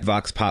places, at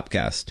Vox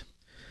Popcast.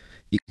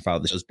 You can follow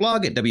the show's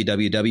blog at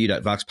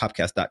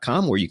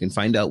www.voxpopcast.com, where you can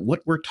find out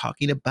what we're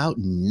talking about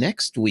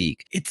next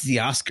week. It's the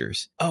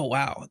Oscars. Oh,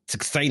 wow. It's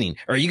exciting.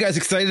 Are you guys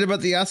excited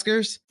about the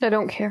Oscars? I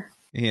don't care.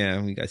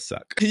 Yeah, you guys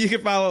suck. You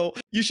should follow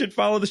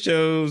the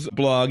show's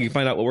blog. You can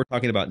find out what we're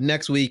talking about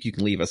next week. You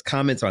can leave us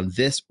comments on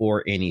this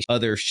or any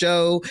other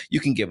show. You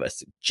can give us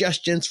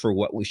suggestions for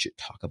what we should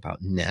talk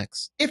about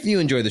next. If you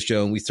enjoy the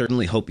show, and we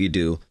certainly hope you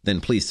do,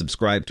 then please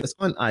subscribe to us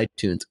on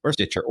iTunes or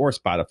Stitcher or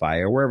Spotify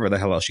or wherever the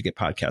hell else you get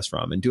podcasts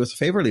from. And do us a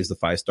favor, leave us a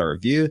 5-star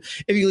review.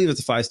 If you leave us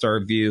a 5-star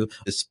review,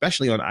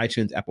 especially on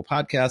iTunes, Apple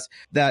Podcasts,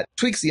 that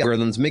tweaks the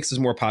algorithms, makes us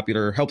more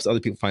popular, helps other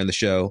people find the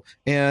show.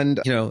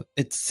 And,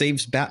 it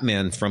saves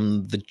Batman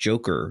from the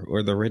Joker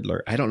or the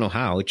Riddler. I don't know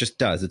how. It just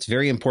does. It's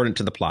very important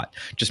to the plot.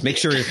 Just make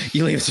sure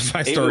you leave us a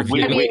 5-star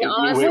review. I mean,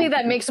 honestly,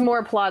 that makes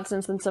more plot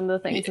sense than some of the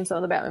things in some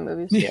of the Batman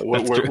movies. Yeah,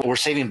 we're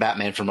saving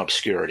Batman from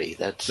obscurity.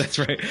 That's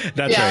right.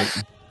 That's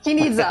right. He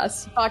needs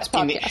us. Vox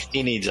Podcast.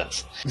 He needs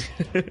us.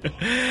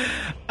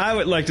 I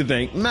would like to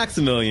thank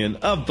Maximilian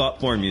of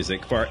Buttform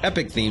Music for our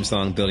epic theme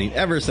song, building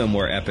ever so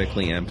more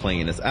epically and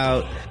playing us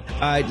out.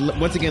 I'd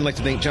once again like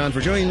to thank John for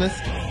joining us.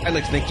 I'd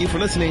like to thank you for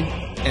listening,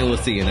 and we'll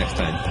see you next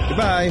time.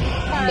 Goodbye.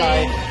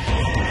 Bye.